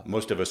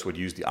most of us would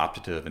use the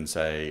optative and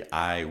say,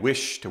 I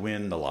wish to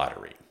win the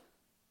lottery.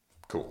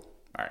 Cool.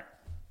 All right.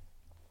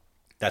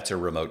 That's a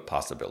remote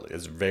possibility.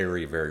 It's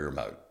very, very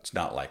remote. It's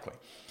not likely.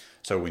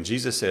 So when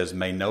Jesus says,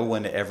 may no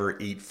one ever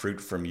eat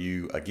fruit from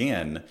you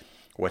again,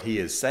 what he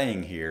is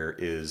saying here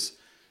is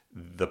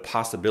the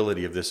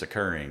possibility of this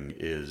occurring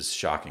is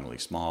shockingly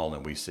small.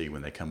 And we see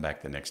when they come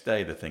back the next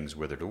day, the things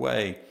withered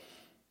away,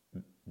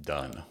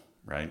 done,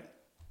 right?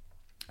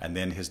 And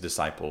then his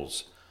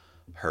disciples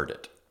heard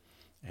it.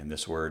 And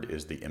this word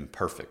is the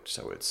imperfect.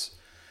 So it's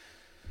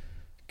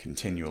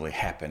continually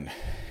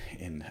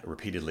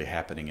repeatedly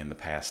happening in the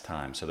past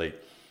time. So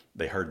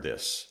they heard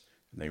this.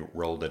 And they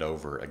rolled it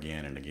over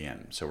again and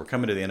again. So we're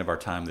coming to the end of our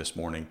time this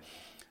morning.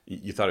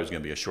 You thought it was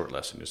going to be a short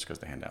lesson just because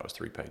the handout was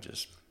 3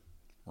 pages.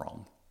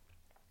 Wrong.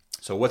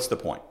 So what's the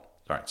point?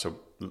 All right, so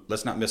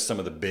let's not miss some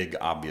of the big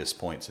obvious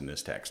points in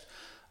this text.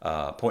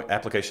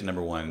 Application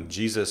number 1,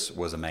 Jesus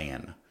was a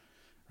man,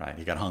 right?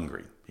 He got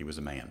hungry. He was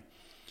a man.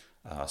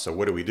 So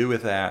what do we do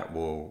with that?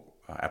 Well,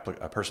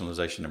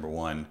 personalization number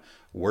 1,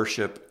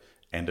 worship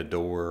and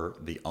adore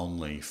the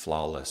only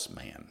flawless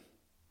man,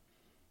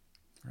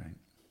 right?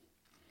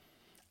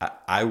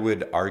 I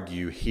would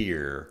argue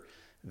here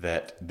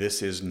that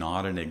this is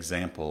not an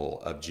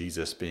example of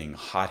Jesus being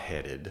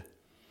hot-headed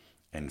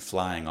and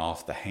flying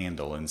off the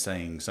handle and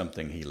saying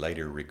something he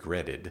later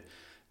regretted.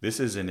 This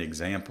is an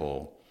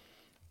example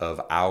of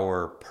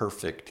our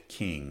perfect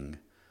king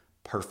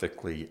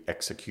perfectly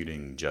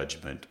executing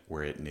judgment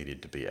where it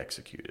needed to be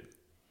executed.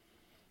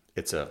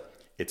 It's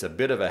a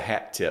bit of a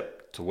hat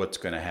tip to what's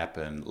going to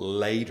happen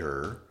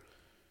later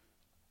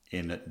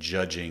in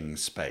judging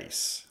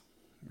space,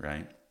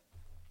 right?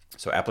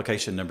 So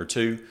application number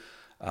 2,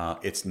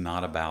 it's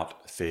not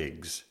about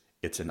figs.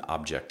 It's an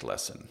object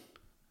lesson.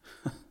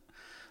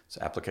 So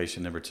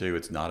application number 2,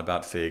 it's not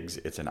about figs.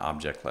 It's an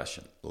object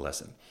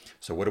lesson.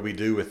 So what do we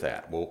do with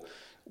that? Well,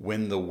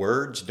 when the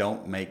words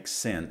don't make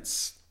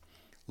sense,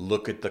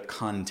 look at the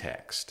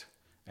context.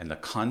 And the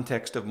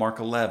context of Mark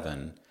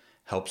 11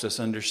 helps us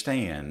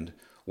understand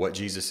what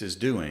Jesus is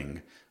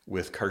doing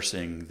with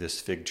cursing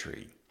this fig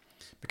tree.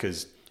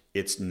 Because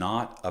it's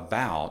not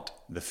about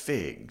the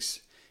figs.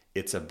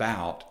 It's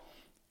about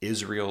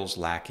Israel's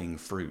lacking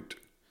fruit.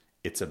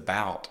 It's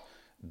about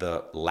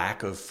the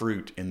lack of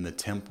fruit in the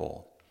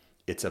temple.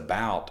 It's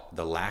about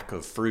the lack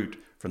of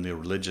fruit from the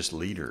religious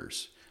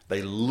leaders.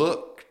 They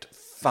looked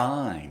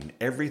fine.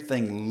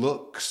 Everything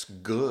looks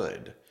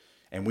good.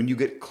 And when you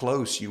get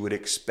close, you would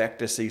expect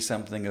to see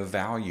something of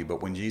value.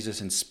 But when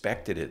Jesus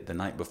inspected it the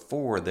night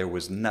before, there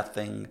was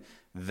nothing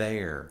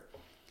there.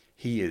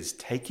 He is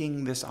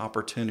taking this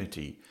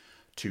opportunity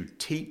to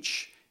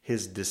teach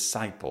his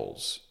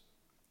disciples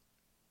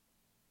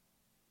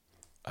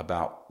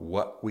about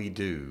what we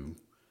do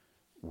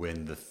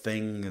when the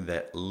thing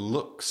that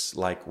looks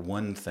like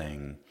one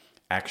thing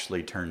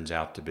actually turns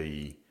out to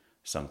be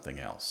something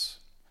else.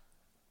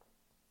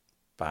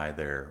 By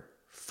their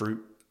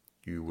fruit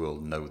you will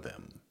know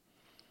them.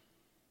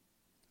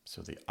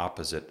 So the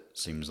opposite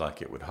seems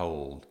like it would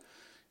hold.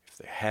 If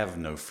they have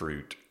no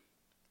fruit,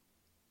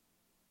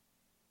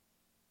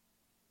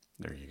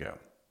 there you go.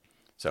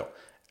 So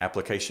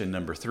application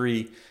number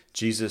 3,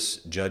 Jesus'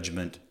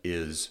 judgment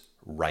is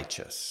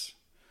righteous.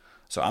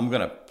 So I'm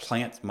going to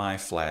plant my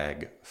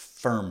flag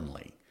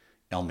firmly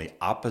on the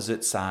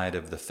opposite side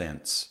of the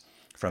fence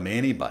from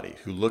anybody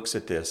who looks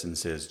at this and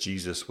says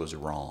Jesus was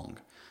wrong.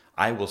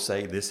 I will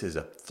say this is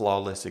a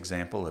flawless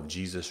example of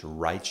Jesus'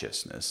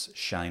 righteousness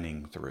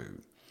shining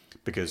through,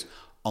 because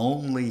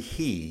only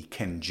he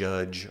can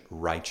judge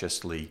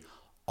righteously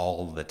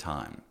all the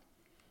time.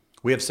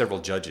 We have several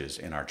judges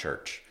in our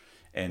church,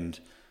 and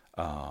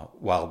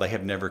while they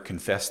have never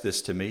confessed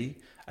this to me,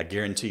 I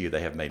guarantee you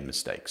they have made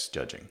mistakes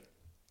judging.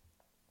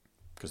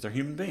 Because they're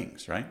human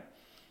beings, right?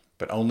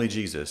 But only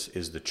Jesus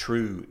is the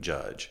true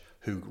judge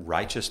who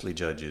righteously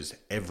judges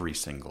every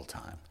single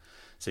time.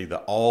 See,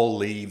 the all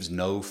leaves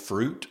no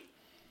fruit,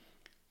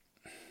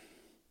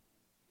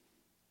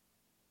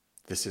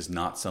 this is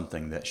not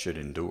something that should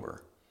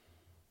endure.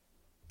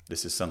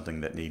 This is something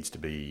that needs to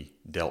be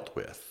dealt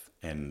with,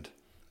 and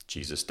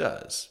Jesus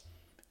does.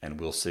 And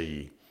we'll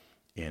see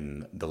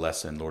in the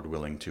lesson, Lord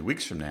willing, 2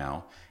 weeks from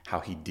now,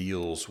 how he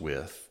deals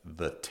with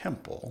the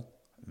temple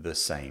the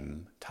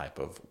same type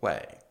of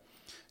way.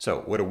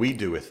 So what do we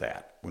do with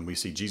that? When we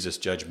see Jesus'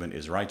 judgment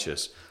is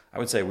righteous, I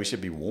would say we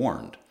should be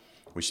warned.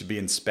 We should be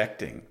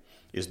inspecting.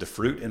 Is the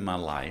fruit in my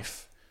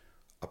life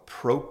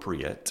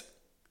appropriate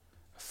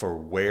for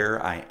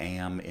where I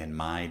am in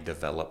my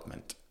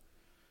development?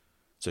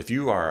 So if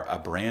you are a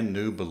brand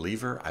new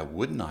believer, I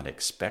would not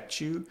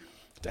expect you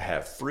to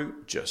have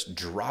fruit just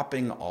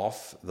dropping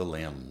off the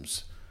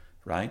limbs,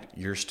 right?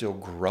 You're still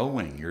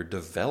growing, you're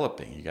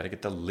developing. You got to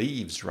get the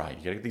leaves right.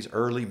 You got to get these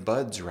early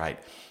buds right.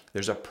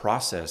 There's a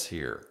process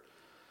here.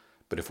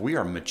 But if we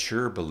are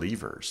mature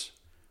believers,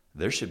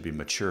 there should be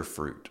mature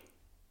fruit.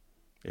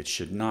 It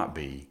should not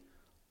be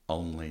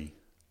only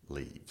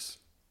leaves.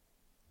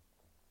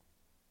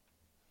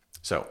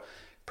 So,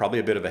 probably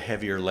a bit of a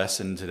heavier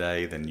lesson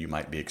today than you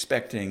might be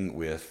expecting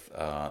with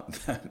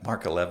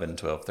Mark 11,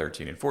 12,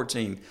 13, and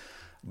 14,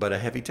 but a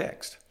heavy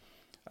text.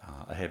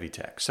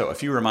 So, a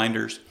few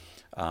reminders.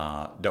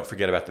 Don't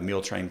forget about the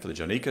meal train for the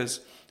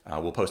Jonikas.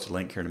 We'll post a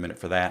link here in a minute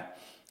for that.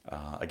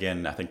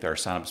 Again, I think there are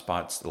sign-up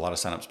spots, a lot of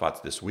sign-up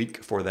spots this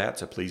week for that,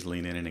 so please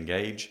lean in and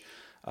engage.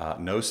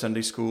 No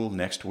Sunday school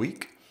next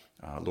week.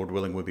 Lord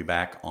willing, we'll be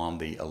back on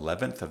the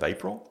 11th of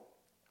April.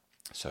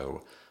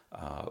 So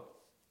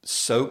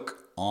soak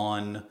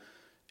on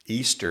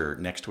Easter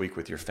next week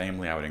with your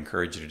family. I would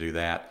encourage you to do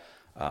that.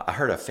 I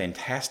heard a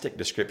fantastic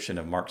description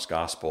of Mark's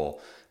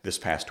Gospel this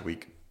past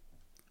week.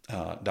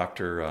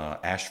 Dr.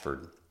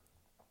 Ashford,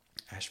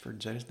 is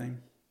that his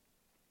name?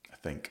 I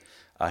think.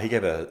 He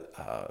gave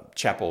a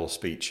chapel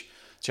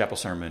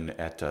sermon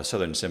at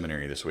Southern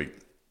Seminary this week.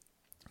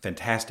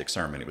 Fantastic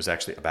sermon. It was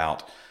actually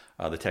about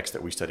the text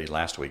that we studied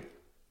last week.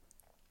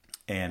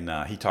 And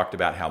he talked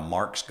about how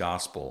Mark's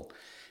Gospel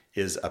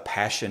is a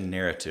passion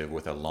narrative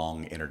with a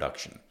long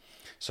introduction.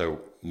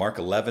 So Mark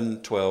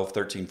 11, 12,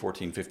 13,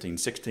 14, 15,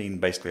 16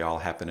 basically all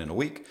happen in a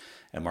week.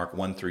 And Mark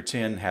 1 through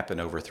 10 happen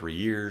over 3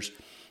 years.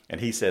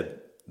 And he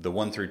said the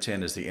 1 through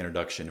 10 is the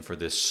introduction for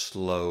this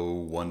slow,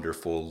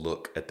 wonderful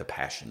look at the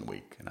Passion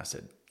Week. And I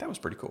said, that was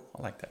pretty cool.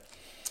 I like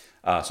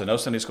that. So no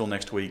Sunday school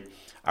next week.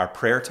 Our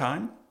prayer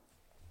time.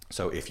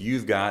 So if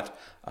you've got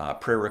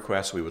prayer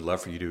requests, we would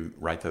love for you to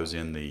write those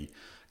in the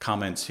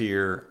comments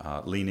here.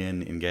 Lean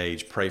in,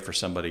 engage, pray for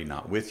somebody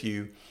not with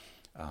you.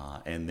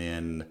 And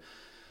then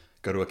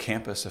go to a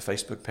campus, a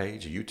Facebook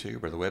page, a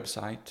YouTube, or the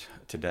website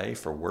today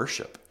for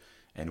worship.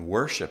 And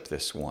worship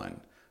this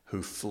one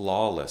who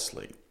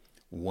flawlessly,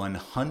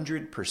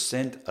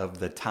 100% of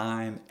the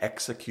time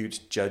executes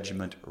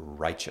judgment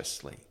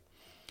righteously.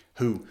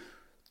 Who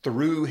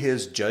through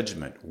his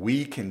judgment,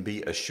 we can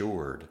be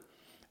assured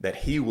that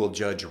he will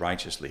judge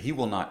righteously. He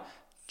will not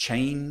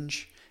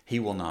change. He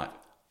will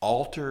not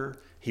alter.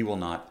 He will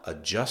not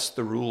adjust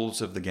the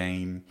rules of the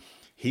game.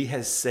 He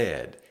has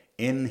said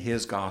in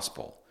his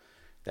gospel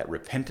that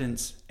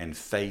repentance and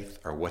faith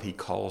are what he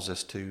calls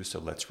us to. So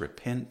let's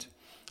repent.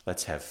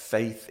 Let's have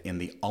faith in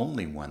the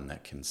only one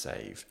that can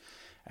save.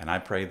 And I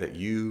pray that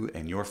you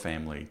and your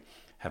family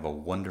have a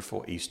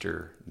wonderful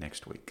Easter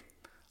next week.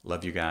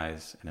 Love you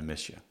guys, and I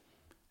miss you.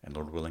 And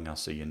Lord willing, I'll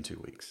see you in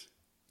 2 weeks.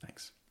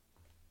 Thanks.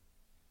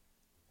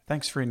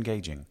 Thanks for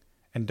engaging.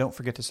 And don't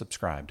forget to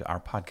subscribe to our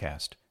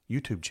podcast,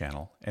 YouTube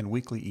channel, and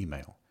weekly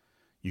email.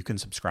 You can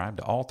subscribe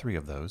to all 3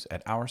 of those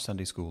at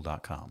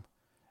OurSundaySchool.com.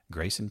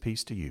 Grace and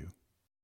peace to you